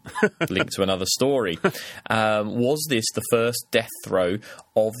 Linked to another story. Was this the first death throw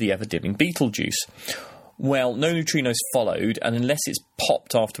of the ever-dimming Betelgeuse? Well, no neutrinos followed, and unless it's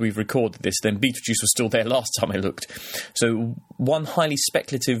popped after we've recorded this, then Betelgeuse was still there last time I looked. So one highly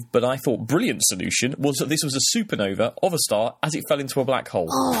speculative, but I thought brilliant solution was that this was a supernova of a star as it fell into a black hole.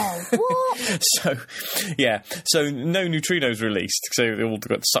 Oh, what? So no neutrinos released, so it all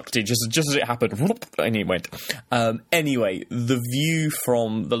got sucked in just as it happened, whoop, and it went. Anyway, the view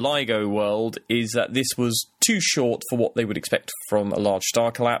from the LIGO world is that this was too short for what they would expect from a large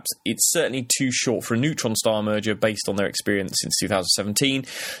star collapse. It's certainly too short for a neutron star merger based on their experience since 2017,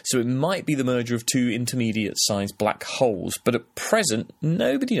 so it might be the merger of 2 intermediate-sized black holes. But at present,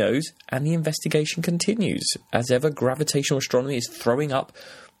 nobody knows, and the investigation continues. As ever, gravitational astronomy is throwing up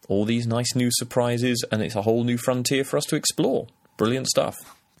all these nice new surprises, and it's a whole new frontier for us to explore. Brilliant stuff.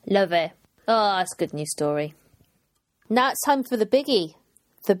 Love it. Oh, that's a good news story. Now it's time for the biggie.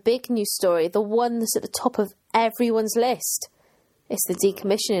 The big news story, the one that's at the top of everyone's list. It's the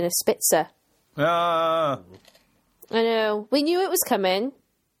decommissioning of Spitzer. Ah! I know. We knew it was coming.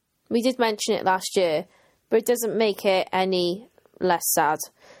 We did mention it last year, but it doesn't make it any less sad.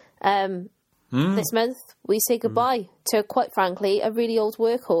 This month, we say goodbye to, quite frankly, a really old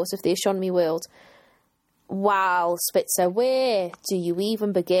workhorse of the astronomy world. Wow, Spitzer, where do you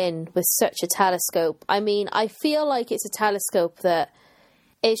even begin with such a telescope? I mean, I feel like it's a telescope that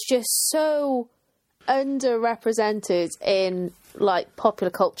it's just so underrepresented in, like, popular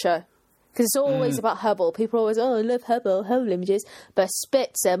culture. Because it's always about Hubble. People are always, I love Hubble images. But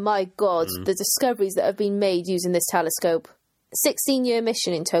Spitzer, my God, the discoveries that have been made using this telescope. 16-year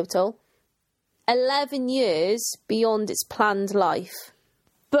mission in total. 11 years beyond its planned life.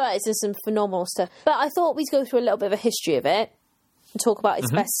 But it's some phenomenal stuff. But I thought we'd go through a little bit of a history of it and talk about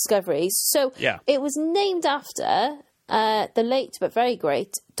its best discoveries. So it was named after the late but very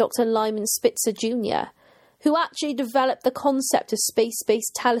great Dr. Lyman Spitzer Jr., who actually developed the concept of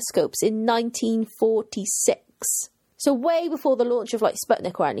space-based telescopes in 1946. So way before the launch of, like,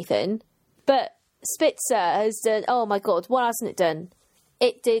 Sputnik or anything. But Spitzer has done, oh my God, what hasn't it done?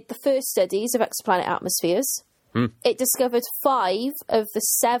 It did the first studies of exoplanet atmospheres. It discovered 5 of the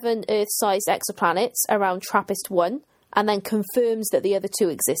 7 Earth-sized exoplanets around TRAPPIST-1, and then confirms that the other 2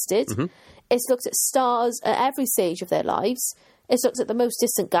 existed. It's looked at stars at every stage of their lives. It's looked at the most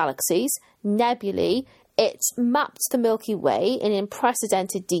distant galaxies, nebulae. It's mapped the Milky Way in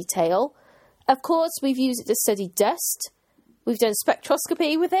unprecedented detail. Of course, we've used it to study dust. We've done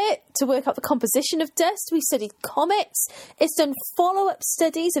spectroscopy with it to work out the composition of dust. We've studied comets. It's done follow-up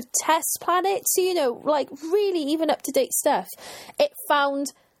studies of test planets. So, really even up-to-date stuff. It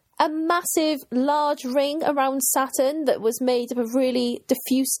found a massive, large ring around Saturn that was made of really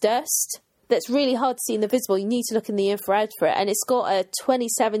diffuse dust that's really hard to see in the visible. You need to look in the infrared for it. And it's got a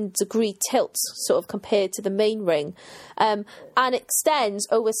 27-degree tilt, sort of compared to the main ring. And extends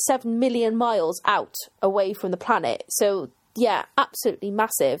over 7 million miles out away from the planet. So, yeah, absolutely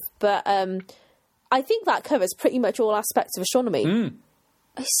massive. But I think that covers pretty much all aspects of astronomy.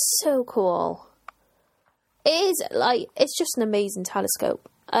 It's so cool. It is, it's just an amazing telescope.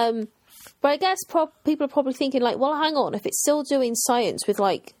 But I guess people are probably thinking, well, hang on, if it's still doing science with,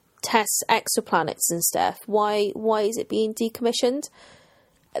 tests exoplanets and stuff, why is it being decommissioned?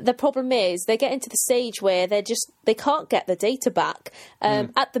 The problem is they're getting to the stage where they can't get the data back.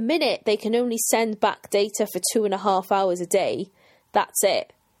 At the minute, they can only send back data for 2.5 hours a day. That's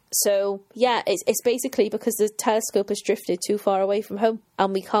it. So, yeah, it's basically because the telescope has drifted too far away from home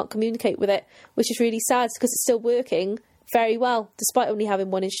and we can't communicate with it, which is really sad because it's still working very well, despite only having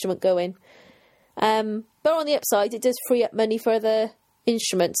one instrument going. But on the upside, it does free up money for other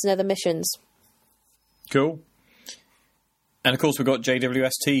instruments and other missions. Cool. And of course we've got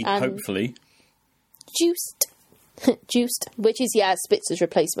JWST, hopefully. Juiced, which is, Spitzer's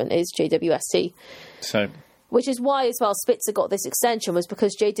replacement is JWST. So, which is why as well Spitzer got this extension, was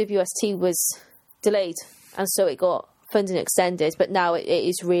because JWST was delayed and so it got funding extended, but now it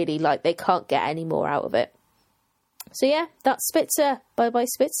is really they can't get any more out of it. So yeah, that's Spitzer. Bye-bye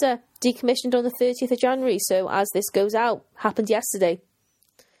Spitzer. Decommissioned on the 30th of January, so as this goes out, happened yesterday.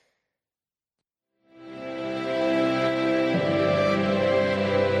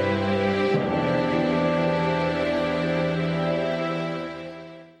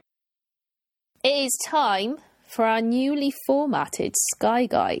 It is time for our newly formatted Sky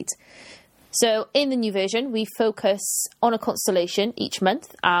Guide. So in the new version, we focus on a constellation each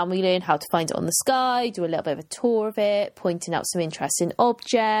month and we learn how to find it on the sky, do a little bit of a tour of it, pointing out some interesting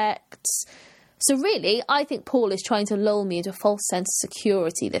objects. So really, I think Paul is trying to lull me into a false sense of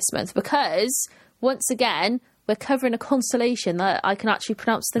security this month because, once again, we're covering a constellation that I can actually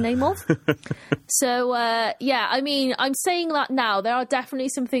pronounce the name of. So, I'm saying that now. There are definitely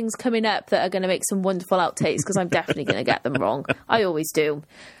some things coming up that are going to make some wonderful outtakes because I'm definitely going to get them wrong. I always do.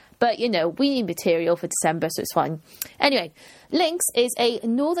 But, we need material for December, so it's fine. Anyway, Lynx is a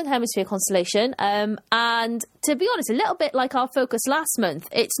Northern Hemisphere constellation. And to be honest, a little bit like our focus last month,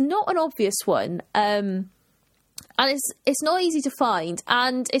 it's not an obvious one. And it's not easy to find.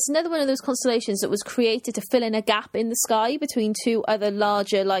 And it's another one of those constellations that was created to fill in a gap in the sky between two other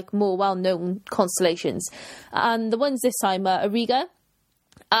larger, more well-known constellations. And the ones this time are Auriga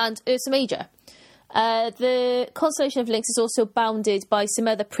and Ursa Major. The constellation of Lynx is also bounded by some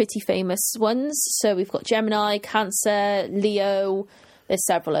other pretty famous ones. So we've got Gemini, Cancer, Leo. There's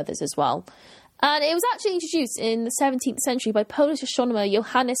several others as well. And it was actually introduced in the 17th century by Polish astronomer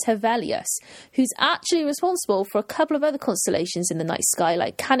Johannes Hevelius, who's actually responsible for a couple of other constellations in the night sky,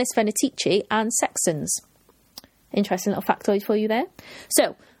 like Canis Venatici and Sextans. Interesting little factoid for you there.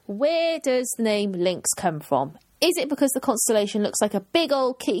 So, where does the name Lynx come from? Is it because the constellation looks like a big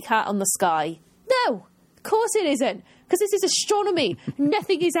old kitty cat on the sky? No, of course it isn't, because this is astronomy.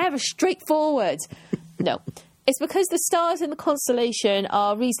 Nothing is ever straightforward. No. It's because the stars in the constellation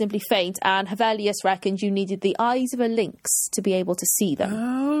are reasonably faint and Hevelius reckoned you needed the eyes of a lynx to be able to see them.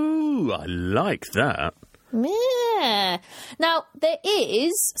 Oh, I like that. Yeah. Now, there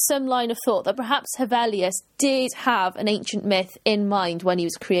is some line of thought that perhaps Hevelius did have an ancient myth in mind when he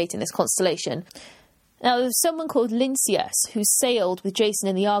was creating this constellation. Now, there was someone called Lynceus who sailed with Jason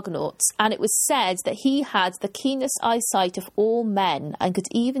and the Argonauts, and it was said that he had the keenest eyesight of all men and could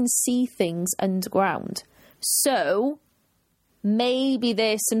even see things underground. So, maybe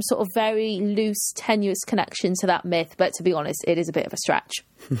there's some sort of very loose, tenuous connection to that myth, but to be honest, it is a bit of a stretch.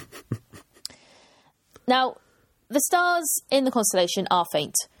 Now, the stars in the constellation are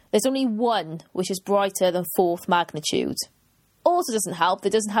faint. There's only one which is brighter than 4th magnitude. Also doesn't help,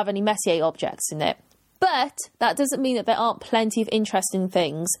 it doesn't have any Messier objects in it. But that doesn't mean that there aren't plenty of interesting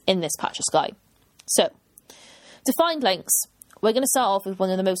things in this patch of sky. So, to find Lynx, we're going to start off with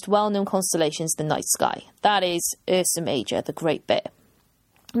one of the most well-known constellations in the night sky. That is Ursa Major, the Great Bear.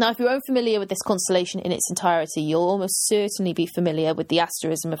 Now, if you're unfamiliar with this constellation in its entirety, you'll almost certainly be familiar with the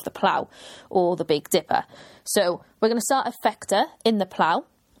asterism of the Plough, or the Big Dipper. So, we're going to start at Vector in the Plough,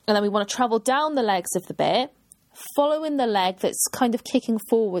 and then we want to travel down the legs of the bear, following the leg that's kind of kicking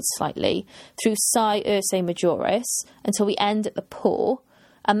forward slightly through Psi Ursae Majoris until we end at the paw,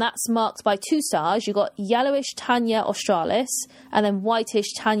 and that's marked by 2 stars. You've got yellowish Tania Australis and then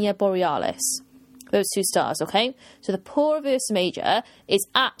whitish Tania Borealis. Those 2 stars, okay? So the paw of Ursa Major is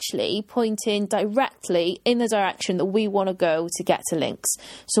actually pointing directly in the direction that we want to go to get to Lynx.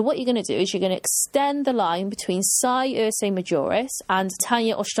 So what you're going to do is you're going to extend the line between Psi Ursae Majoris and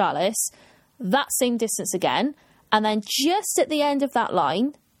Tania Australis, that same distance again, and then just at the end of that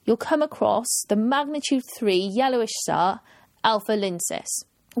line, you'll come across the magnitude 3 yellowish star, Alpha Lyncis,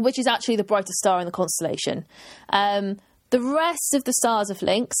 which is actually the brightest star in the constellation. The rest of the stars of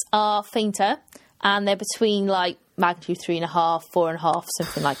Lynx are fainter, and they're between like magnitude 3.5, 4.5,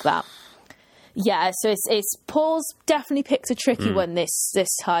 something like that. Yeah, so it's Paul's definitely picked a tricky one this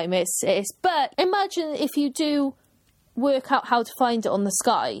time. But imagine if you do work out how to find it on the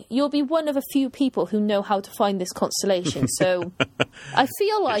sky, you'll be one of a few people who know how to find this constellation. So I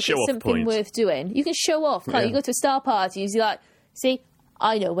feel like it's something worth doing. You can show off. Yeah. You go to a star party, you're like, see,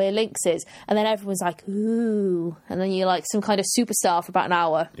 I know where Lynx is, and then everyone's like, ooh, and then you're like some kind of superstar for about an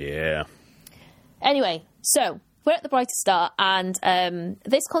hour. Yeah. Anyway, so we're at the brightest star, and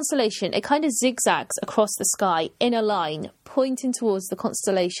this constellation, it kind of zigzags across the sky in a line, pointing towards the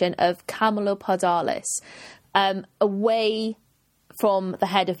constellation of Camelopardalis, away from the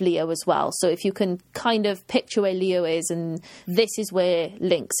head of Leo as well. So if you can kind of picture where Leo is, and this is where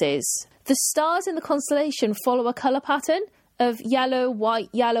Lynx is. The stars in the constellation follow a colour pattern of yellow, white,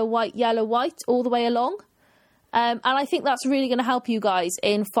 yellow, white, yellow, white, all the way along. And I think that's really going to help you guys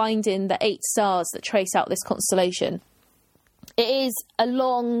in finding the 8 stars that trace out this constellation. It is a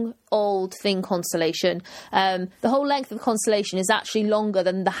long, old, thin constellation. The whole length of the constellation is actually longer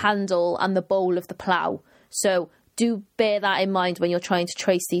than the handle and the bowl of the plough. So do bear that in mind when you're trying to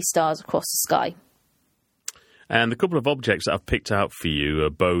trace these stars across the sky. And the couple of objects that I've picked out for you are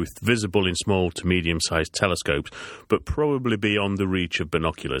both visible in small to medium-sized telescopes, but probably beyond the reach of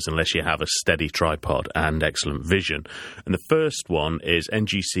binoculars unless you have a steady tripod and excellent vision. And the first one is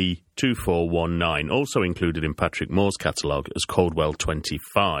NGC 2419, also included in Patrick Moore's catalogue as Caldwell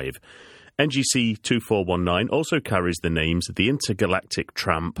 25. NGC 2419 also carries the names the Intergalactic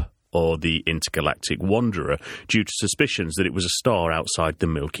Tramp or the Intergalactic Wanderer, due to suspicions that it was a star outside the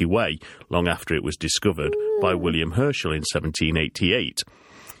Milky Way, long after it was discovered by William Herschel in 1788.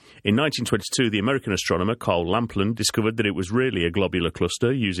 In 1922, the American astronomer Carl Lamplin discovered that it was really a globular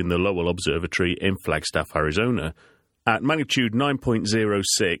cluster using the Lowell Observatory in Flagstaff, Arizona. At magnitude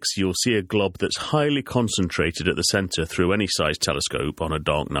 9.06, you'll see a glob that's highly concentrated at the centre through any size telescope on a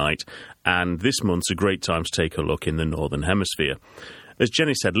dark night, and this month's a great time to take a look in the Northern Hemisphere. As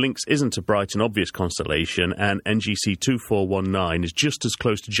Jenny said, Lynx isn't a bright and obvious constellation, and NGC 2419 is just as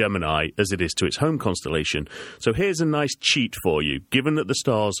close to Gemini as it is to its home constellation. So here's a nice cheat for you. Given that the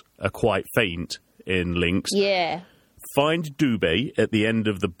stars are quite faint in Lynx, find Dubhe at the end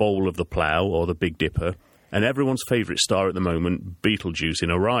of the bowl of the plough, or the Big Dipper, and everyone's favourite star at the moment, Betelgeuse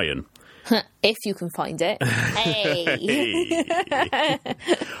in Orion. If you can find it. Hey.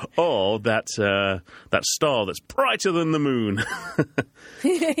 Or that star that's brighter than the moon.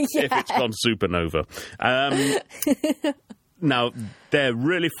 If it's gone supernova. Now, they're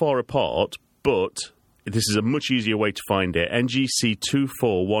really far apart, but this is a much easier way to find it. NGC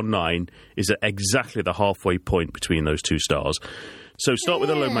 2419 is at exactly the halfway point between those 2 stars. So start with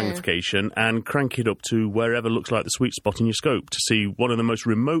a low magnification and crank it up to wherever looks like the sweet spot in your scope to see one of the most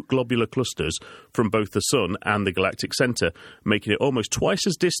remote globular clusters from both the Sun and the galactic centre, making it almost twice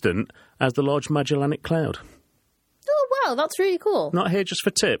as distant as the Large Magellanic Cloud. Oh, wow, that's really cool. Not here just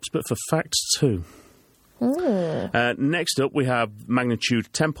for tips, but for facts too. Next up, we have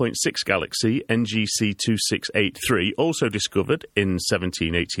magnitude 10.6 galaxy, NGC 2683, also discovered in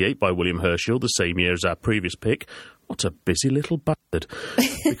 1788 by William Herschel, the same year as our previous pick. What a busy little bastard.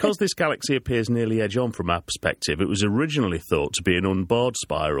 Because this galaxy appears nearly edge-on from our perspective, it was originally thought to be an unbarred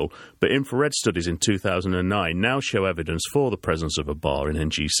spiral, but infrared studies in 2009 now show evidence for the presence of a bar in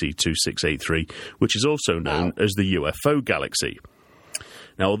NGC 2683, which is also known as the UFO galaxy.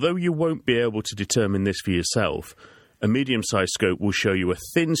 Now, although you won't be able to determine this for yourself, a medium-sized scope will show you a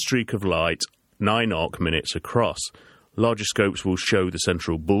thin streak of light 9 arc minutes across. Larger scopes will show the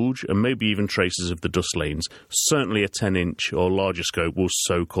central bulge and maybe even traces of the dust lanes. Certainly a 10-inch or larger scope will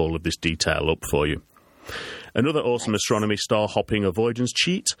soak all of this detail up for you. Another awesome astronomy star-hopping avoidance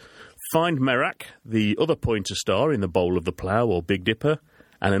cheat. Find Merak, the other pointer star in the bowl of the plough or Big Dipper,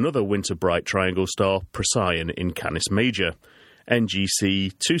 and another winter-bright triangle star, Procyon, in Canis Major.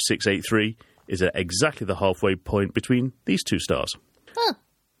 NGC 2683 is at exactly the halfway point between these 2 stars. Huh,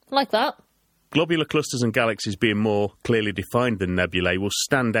 like that. globular clusters and galaxies being more clearly defined than nebulae will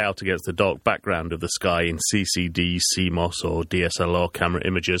stand out against the dark background of the sky in CCD, CMOS or DSLR camera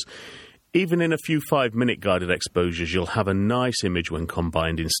images. Even in a few 5-minute guided exposures, you'll have a nice image when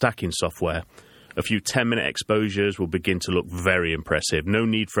combined in stacking software. A few 10-minute exposures will begin to look very impressive. No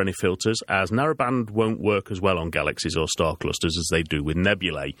need for any filters, as narrowband won't work as well on galaxies or star clusters as they do with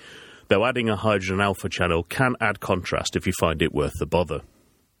nebulae, though adding a hydrogen alpha channel can add contrast if you find it worth the bother.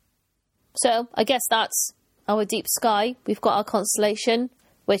 So, I guess that's our deep sky. We've got our constellation,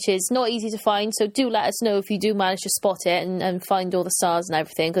 which is not easy to find, so do let us know if you do manage to spot it and find all the stars and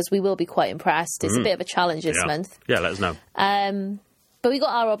everything, because we will be quite impressed. It's a bit of a challenge this month. Yeah, let us know. But we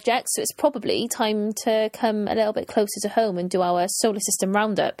got our objects, so it's probably time to come a little bit closer to home and do our solar system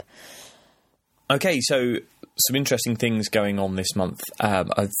roundup. Okay, so some interesting things going on this month.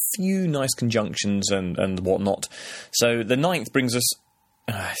 A few nice conjunctions and whatnot. So the 9th brings us,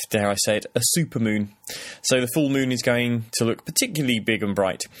 dare I say it, a supermoon. So the full moon is going to look particularly big and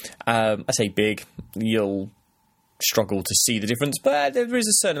bright. I say big, you'll struggle to see the difference, but there is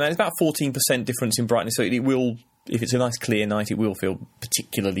a certain amount. It's about 14% difference in brightness, so it will... If it's a nice clear night, it will feel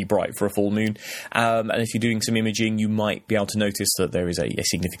particularly bright for a full moon. And if you're doing some imaging, you might be able to notice that there is a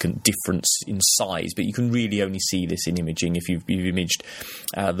significant difference in size, but you can really only see this in imaging if you've imaged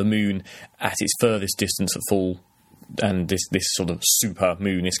the moon at its furthest distance at full, and this sort of super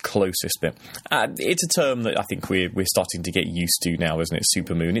moon is closest bit. It's a term that I think we're starting to get used to now, isn't it?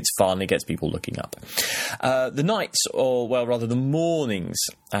 Super moon. It's fun. It gets people looking up. The nights, or well, rather the mornings,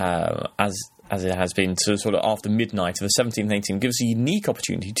 as it has been to sort of after midnight of the 17th and 18th, gives a unique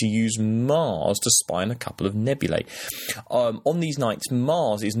opportunity to use Mars to spy on a couple of nebulae. On these nights,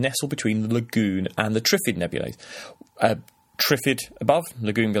 Mars is nestled between the Lagoon and the Trifid nebulae. Trifid above,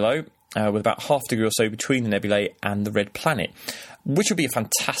 Lagoon below, with about half a degree or so between the nebulae and the red planet, which would be a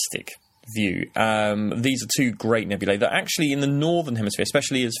fantastic view. These are two great nebulae that actually in the northern hemisphere,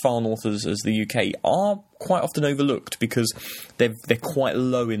 especially as far north as the UK, are quite often overlooked because they're quite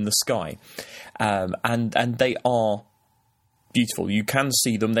low in the sky. And they are beautiful. You can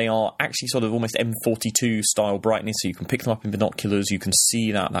see them. They are actually sort of almost M42 style brightness, so you can pick them up in binoculars. You can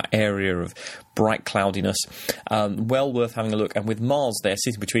see that area of bright cloudiness. Well worth having a look. And with Mars there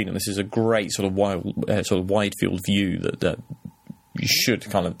sitting between them, this is a great sort of wide field view that you should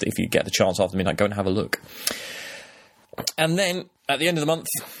kind of, if you get the chance after midnight, go and have a look. And then at the end of the month,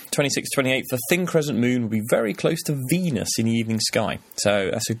 26th, 28th, the thin crescent moon will be very close to Venus in the evening sky. So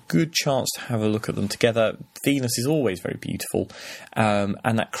that's a good chance to have a look at them together. Venus is always very beautiful.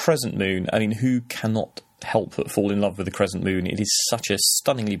 And that crescent moon, I mean, who cannot help but fall in love with the crescent moon? It is such a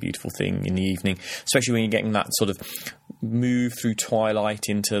stunningly beautiful thing in the evening, especially when you're getting that sort of move through twilight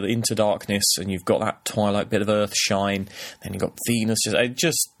into darkness, and you've got that twilight bit of earth shine, then you've got Venus.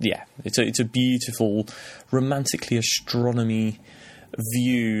 It's a beautiful, romantically astronomy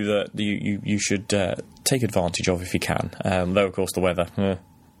view that you should take advantage of if you can. Though, of course, the weather,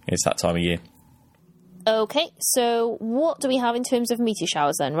 it's that time of year. Okay, so what do we have in terms of meteor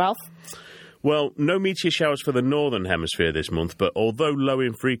showers then, Ralph? Well, no meteor showers for the northern hemisphere this month, but although low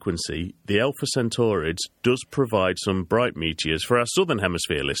in frequency, the Alpha Centaurids does provide some bright meteors for our southern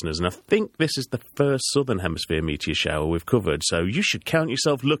hemisphere listeners, and I think this is the first southern hemisphere meteor shower we've covered, so you should count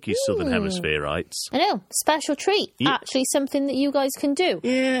yourself lucky, southern hemispherites. I know, special treat. Yeah. Actually something that you guys can do.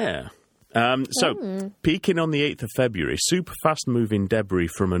 Yeah. Peaking on the 8th of February, super fast-moving debris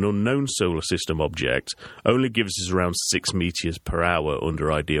from an unknown solar system object only gives us around 6 meteors per hour under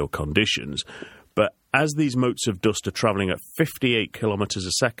ideal conditions. But as these motes of dust are travelling at 58 kilometres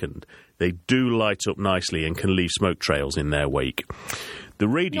a second, they do light up nicely and can leave smoke trails in their wake. The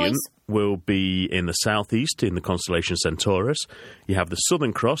radiant will be in the southeast in the constellation Centaurus. You have the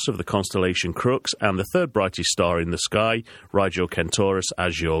southern cross of the constellation Crux and the third brightest star in the sky, Rigel Kentaurus,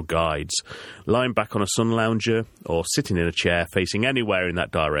 as your guides. Lying back on a sun lounger or sitting in a chair facing anywhere in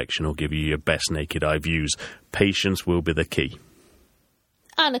that direction will give you your best naked eye views. Patience will be the key.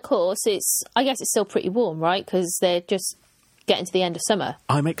 And of course, I guess it's still pretty warm, right? Because they're just getting to the end of summer.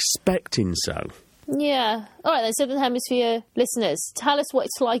 I'm expecting so. Yeah. All right then, Southern Hemisphere listeners, tell us what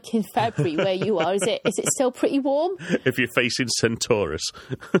it's like in February where you are. Is it still pretty warm? If you're facing Centaurus.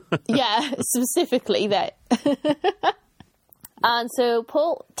 Yeah, specifically there. And so,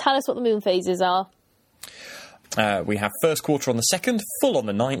 Paul, tell us what the moon phases are. We have first quarter on the 2nd, full on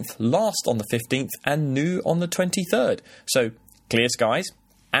the 9th, last on the 15th, and new on the 23rd. So, clear skies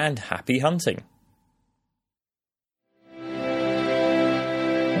and happy hunting.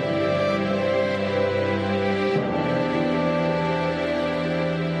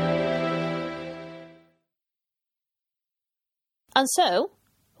 And so,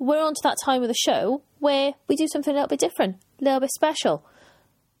 we're on to that time of the show where we do something a little bit different, a little bit special.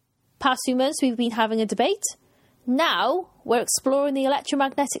 Past few months we've been having a debate. Now we're exploring the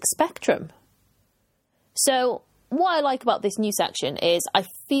electromagnetic spectrum. So what I like about this new section is I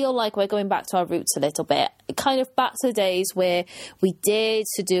feel like we're going back to our roots a little bit, kind of back to the days where we did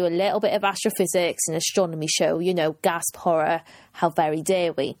to do a little bit of astrophysics and astronomy show, you know, gasp horror, how very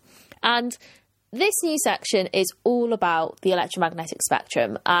dare we. And this new section is all about the electromagnetic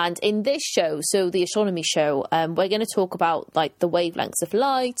spectrum. And in this show, so the astronomy show, we're going to talk about like the wavelengths of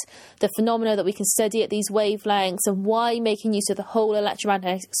light, the phenomena that we can study at these wavelengths, and why making use of the whole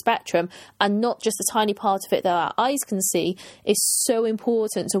electromagnetic spectrum and not just a tiny part of it that our eyes can see is so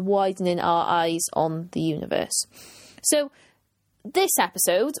important to widening our eyes on the universe. So this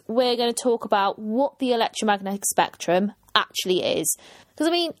episode, we're going to talk about what the electromagnetic spectrum actually is. Because,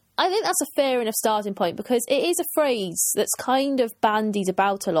 I think that's a fair enough starting point because it is a phrase that's kind of bandied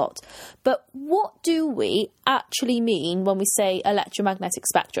about a lot. But what do we actually mean when we say electromagnetic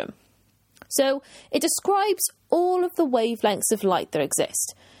spectrum? So it describes all of the wavelengths of light that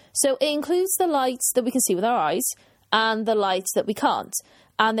exist. So it includes the light that we can see with our eyes and the light that we can't.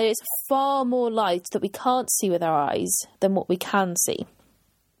 And there is far more light that we can't see with our eyes than what we can see.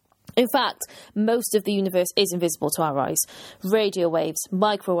 In fact, most of the universe is invisible to our eyes. Radio waves,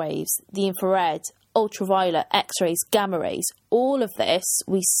 microwaves, the infrared, ultraviolet, X-rays, gamma rays, all of this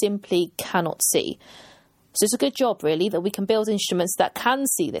we simply cannot see. So it's a good job, really, that we can build instruments that can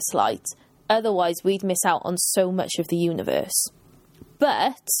see this light. Otherwise, we'd miss out on so much of the universe.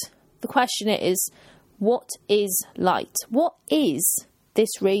 But the question is, what is light? What is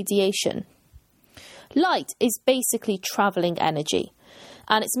this radiation? Light is basically travelling energy.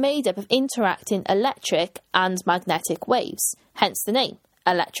 And it's made up of interacting electric and magnetic waves, hence the name,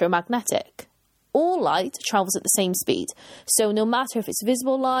 electromagnetic. All light travels at the same speed, so no matter if it's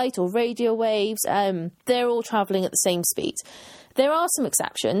visible light or radio waves, they're all travelling at the same speed. There are some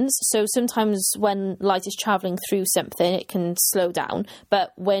exceptions, so sometimes when light is travelling through something, it can slow down,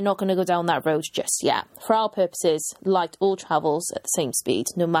 but we're not going to go down that road just yet. For our purposes, light all travels at the same speed,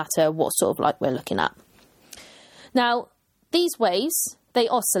 no matter what sort of light we're looking at. Now, these waves, they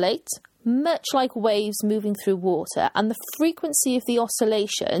oscillate, much like waves moving through water, and the frequency of the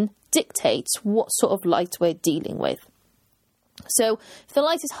oscillation dictates what sort of light we're dealing with. So, if the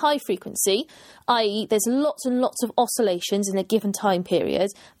light is high frequency, i.e. there's lots and lots of oscillations in a given time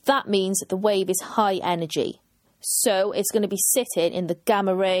period, that means that the wave is high energy. So, it's going to be sitting in the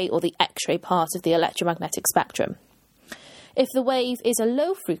gamma ray or the X-ray part of the electromagnetic spectrum. If the wave is a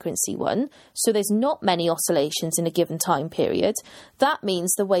low frequency one, so there's not many oscillations in a given time period, that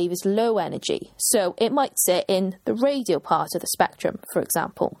means the wave is low energy, so it might sit in the radio part of the spectrum, for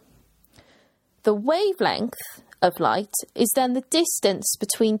example. The wavelength of light is then the distance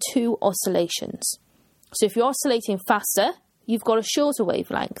between two oscillations. So if you're oscillating faster, you've got a shorter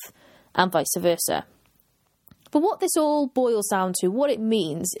wavelength, and vice versa. But what this all boils down to, what it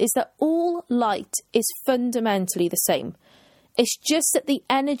means, is that all light is fundamentally the same. It's just that the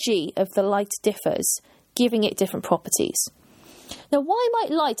energy of the light differs, giving it different properties. Now, why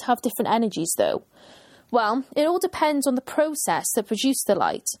might light have different energies, though? Well, it all depends on the process that produced the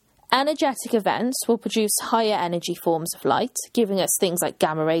light. Energetic events will produce higher energy forms of light, giving us things like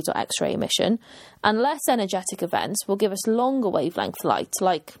gamma rays or X-ray emission, and less energetic events will give us longer wavelength light,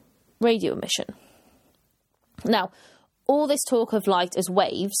 like radio emission. Now, all this talk of light as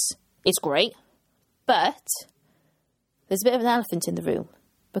waves is great, but there's a bit of an elephant in the room,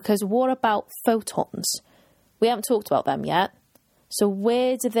 because what about photons? We haven't talked about them yet. So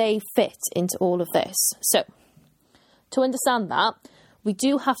where do they fit into all of this? So, to understand that, we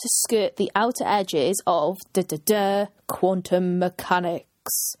do have to skirt the outer edges of quantum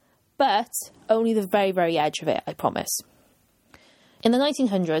mechanics. But only the very, very edge of it, I promise. In the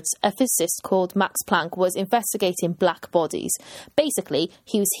 1900s, a physicist called Max Planck was investigating black bodies. Basically,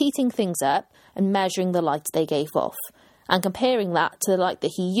 he was heating things up and measuring the light they gave off, and comparing that to the light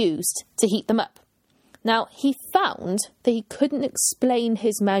that he used to heat them up. Now, he found that he couldn't explain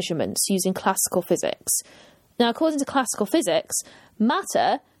his measurements using classical physics. Now, according to classical physics,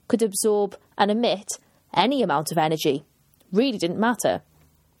 matter could absorb and emit any amount of energy. Really didn't matter.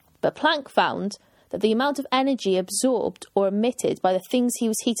 But Planck found that the amount of energy absorbed or emitted by the things he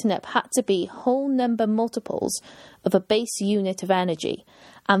was heating up had to be whole number multiples of a base unit of energy.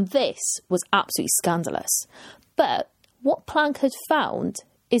 And this was absolutely scandalous. But what Planck had found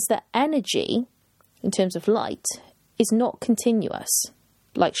is that energy, in terms of light, is not continuous,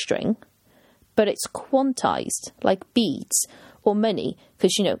 like string, but it's quantized, like beads or money,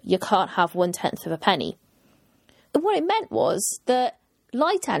 because, you can't have 1/10 of a penny. And what it meant was that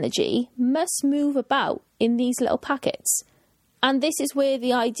light energy must move about in these little packets. And this is where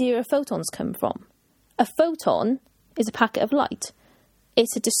the idea of photons come from. A photon is a packet of light.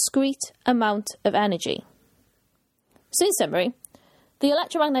 It's a discrete amount of energy. So in summary, the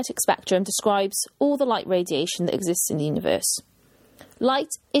electromagnetic spectrum describes all the light radiation that exists in the universe. Light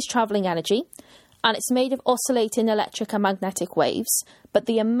is travelling energy, and it's made of oscillating electric and magnetic waves, but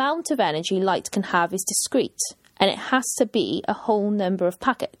the amount of energy light can have is discrete, and it has to be a whole number of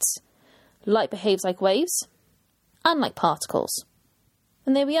packets. Light behaves like waves and like particles.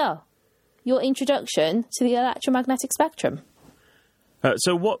 And there we are, your introduction to the electromagnetic spectrum.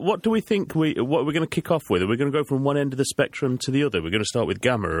 So what do we think what we're going to kick off with? Are we going to go from one end of the spectrum to the other? We're going to start with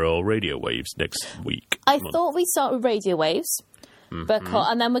gamma or radio waves next week. I thought we'd start with radio waves, and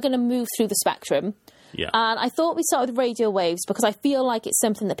then we're going to move through the spectrum. Yeah. And I thought we'd start with radio waves because I feel like it's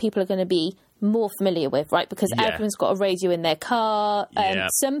something that people are going to be more familiar with, right? Because everyone's got a radio in their car.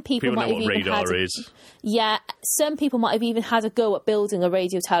 Some people might know have what even radar had is. Yeah, some people might have even had a go at building a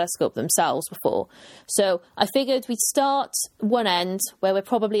radio telescope themselves before. So I figured we'd start one end where we're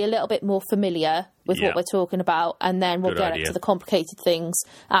probably a little bit more familiar with what we're talking about, and then we'll get into the complicated things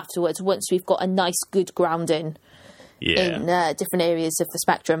afterwards once we've got a nice, good grounding in different areas of the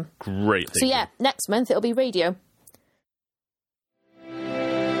spectrum. Great. So yeah, next month it'll be radio.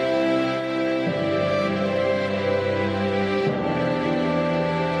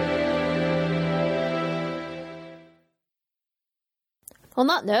 On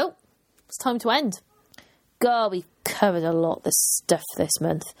that note, it's time to end. God, we've covered a lot of stuff this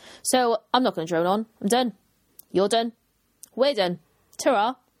month. So I'm not going to drone on. I'm done. You're done. We're done.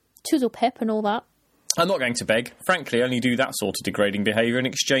 Ta-ra. Toodle pip and all that. I'm not going to beg. Frankly, I only do that sort of degrading behaviour in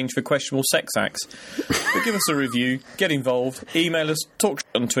exchange for questionable sex acts. But give us a review, get involved, email us, talk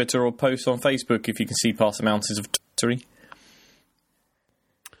on Twitter or post on Facebook if you can see past the mountains of Twittery.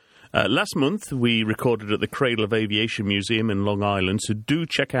 Last month, we recorded at the Cradle of Aviation Museum in Long Island, so do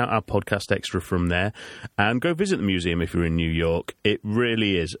check out our podcast extra from there and go visit the museum if you're in New York. It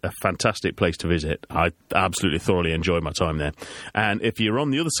really is a fantastic place to visit. I absolutely thoroughly enjoyed my time there. And if you're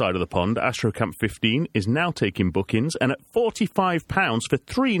on the other side of the pond, Astro Camp 15 is now taking bookings, and at £45 for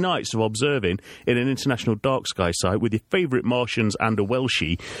 3 nights of observing in an international dark sky site with your favourite Martians and a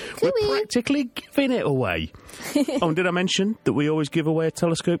Welshie, we're practically giving it away. Oh, and did I mention that we always give away a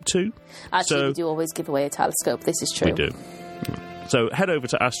telescope too? Actually, we do always give away a telescope. This is true. We do. So head over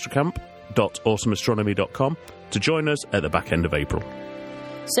to astrocamp.awesomeastronomy.com to join us at the back end of April.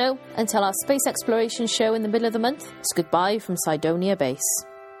 So, until our space exploration show in the middle of the month, it's goodbye from Cydonia Base.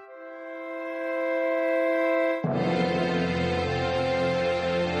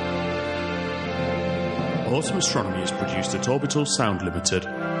 Awesome Astronomy is produced at Orbital Sound Limited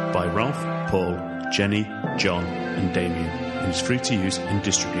by Ralph, Paul, Jenny, John and Damien, and is free to use and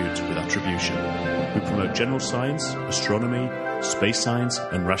distribute with attribution. We promote general science, astronomy, space science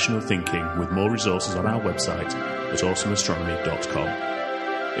and rational thinking with more resources on our website at awesomeastronomy.com.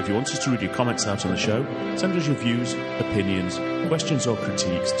 If you want us to read your comments out on the show, send us your views, opinions, questions or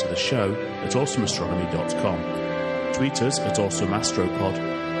critiques to the show at awesomeastronomy.com. Tweet us at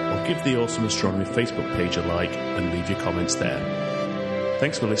awesomeastropod or give the Awesome Astronomy Facebook page a like and leave your comments there.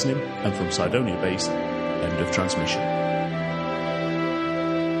 Thanks for listening, and from Cydonia Base, end of transmission.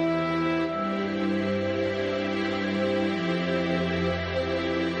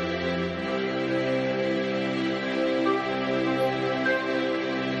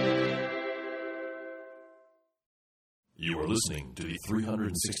 You are listening to the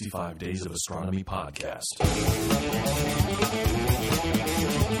 365 Days of Astronomy podcast.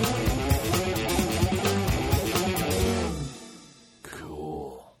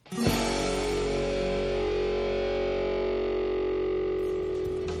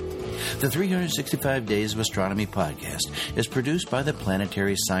 The 365 Days of Astronomy podcast is produced by the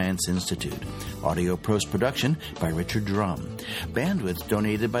Planetary Science Institute. Audio post-production by Richard Drum. Bandwidth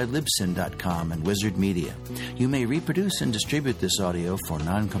donated by Libsyn.com and Wizard Media. You may reproduce and distribute this audio for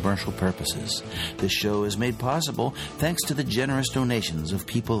non-commercial purposes. This show is made possible thanks to the generous donations of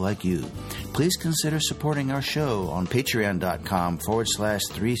people like you. Please consider supporting our show on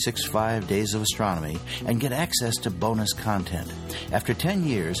patreon.com/365 Days of Astronomy and get access to bonus content. After 10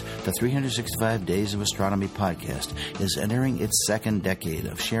 years, the 365 Days of Astronomy podcast is entering its second decade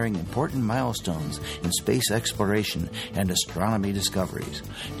of sharing important milestones in space exploration and astronomy discoveries.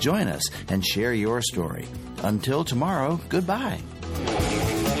 Join us and share your story. Until tomorrow, goodbye.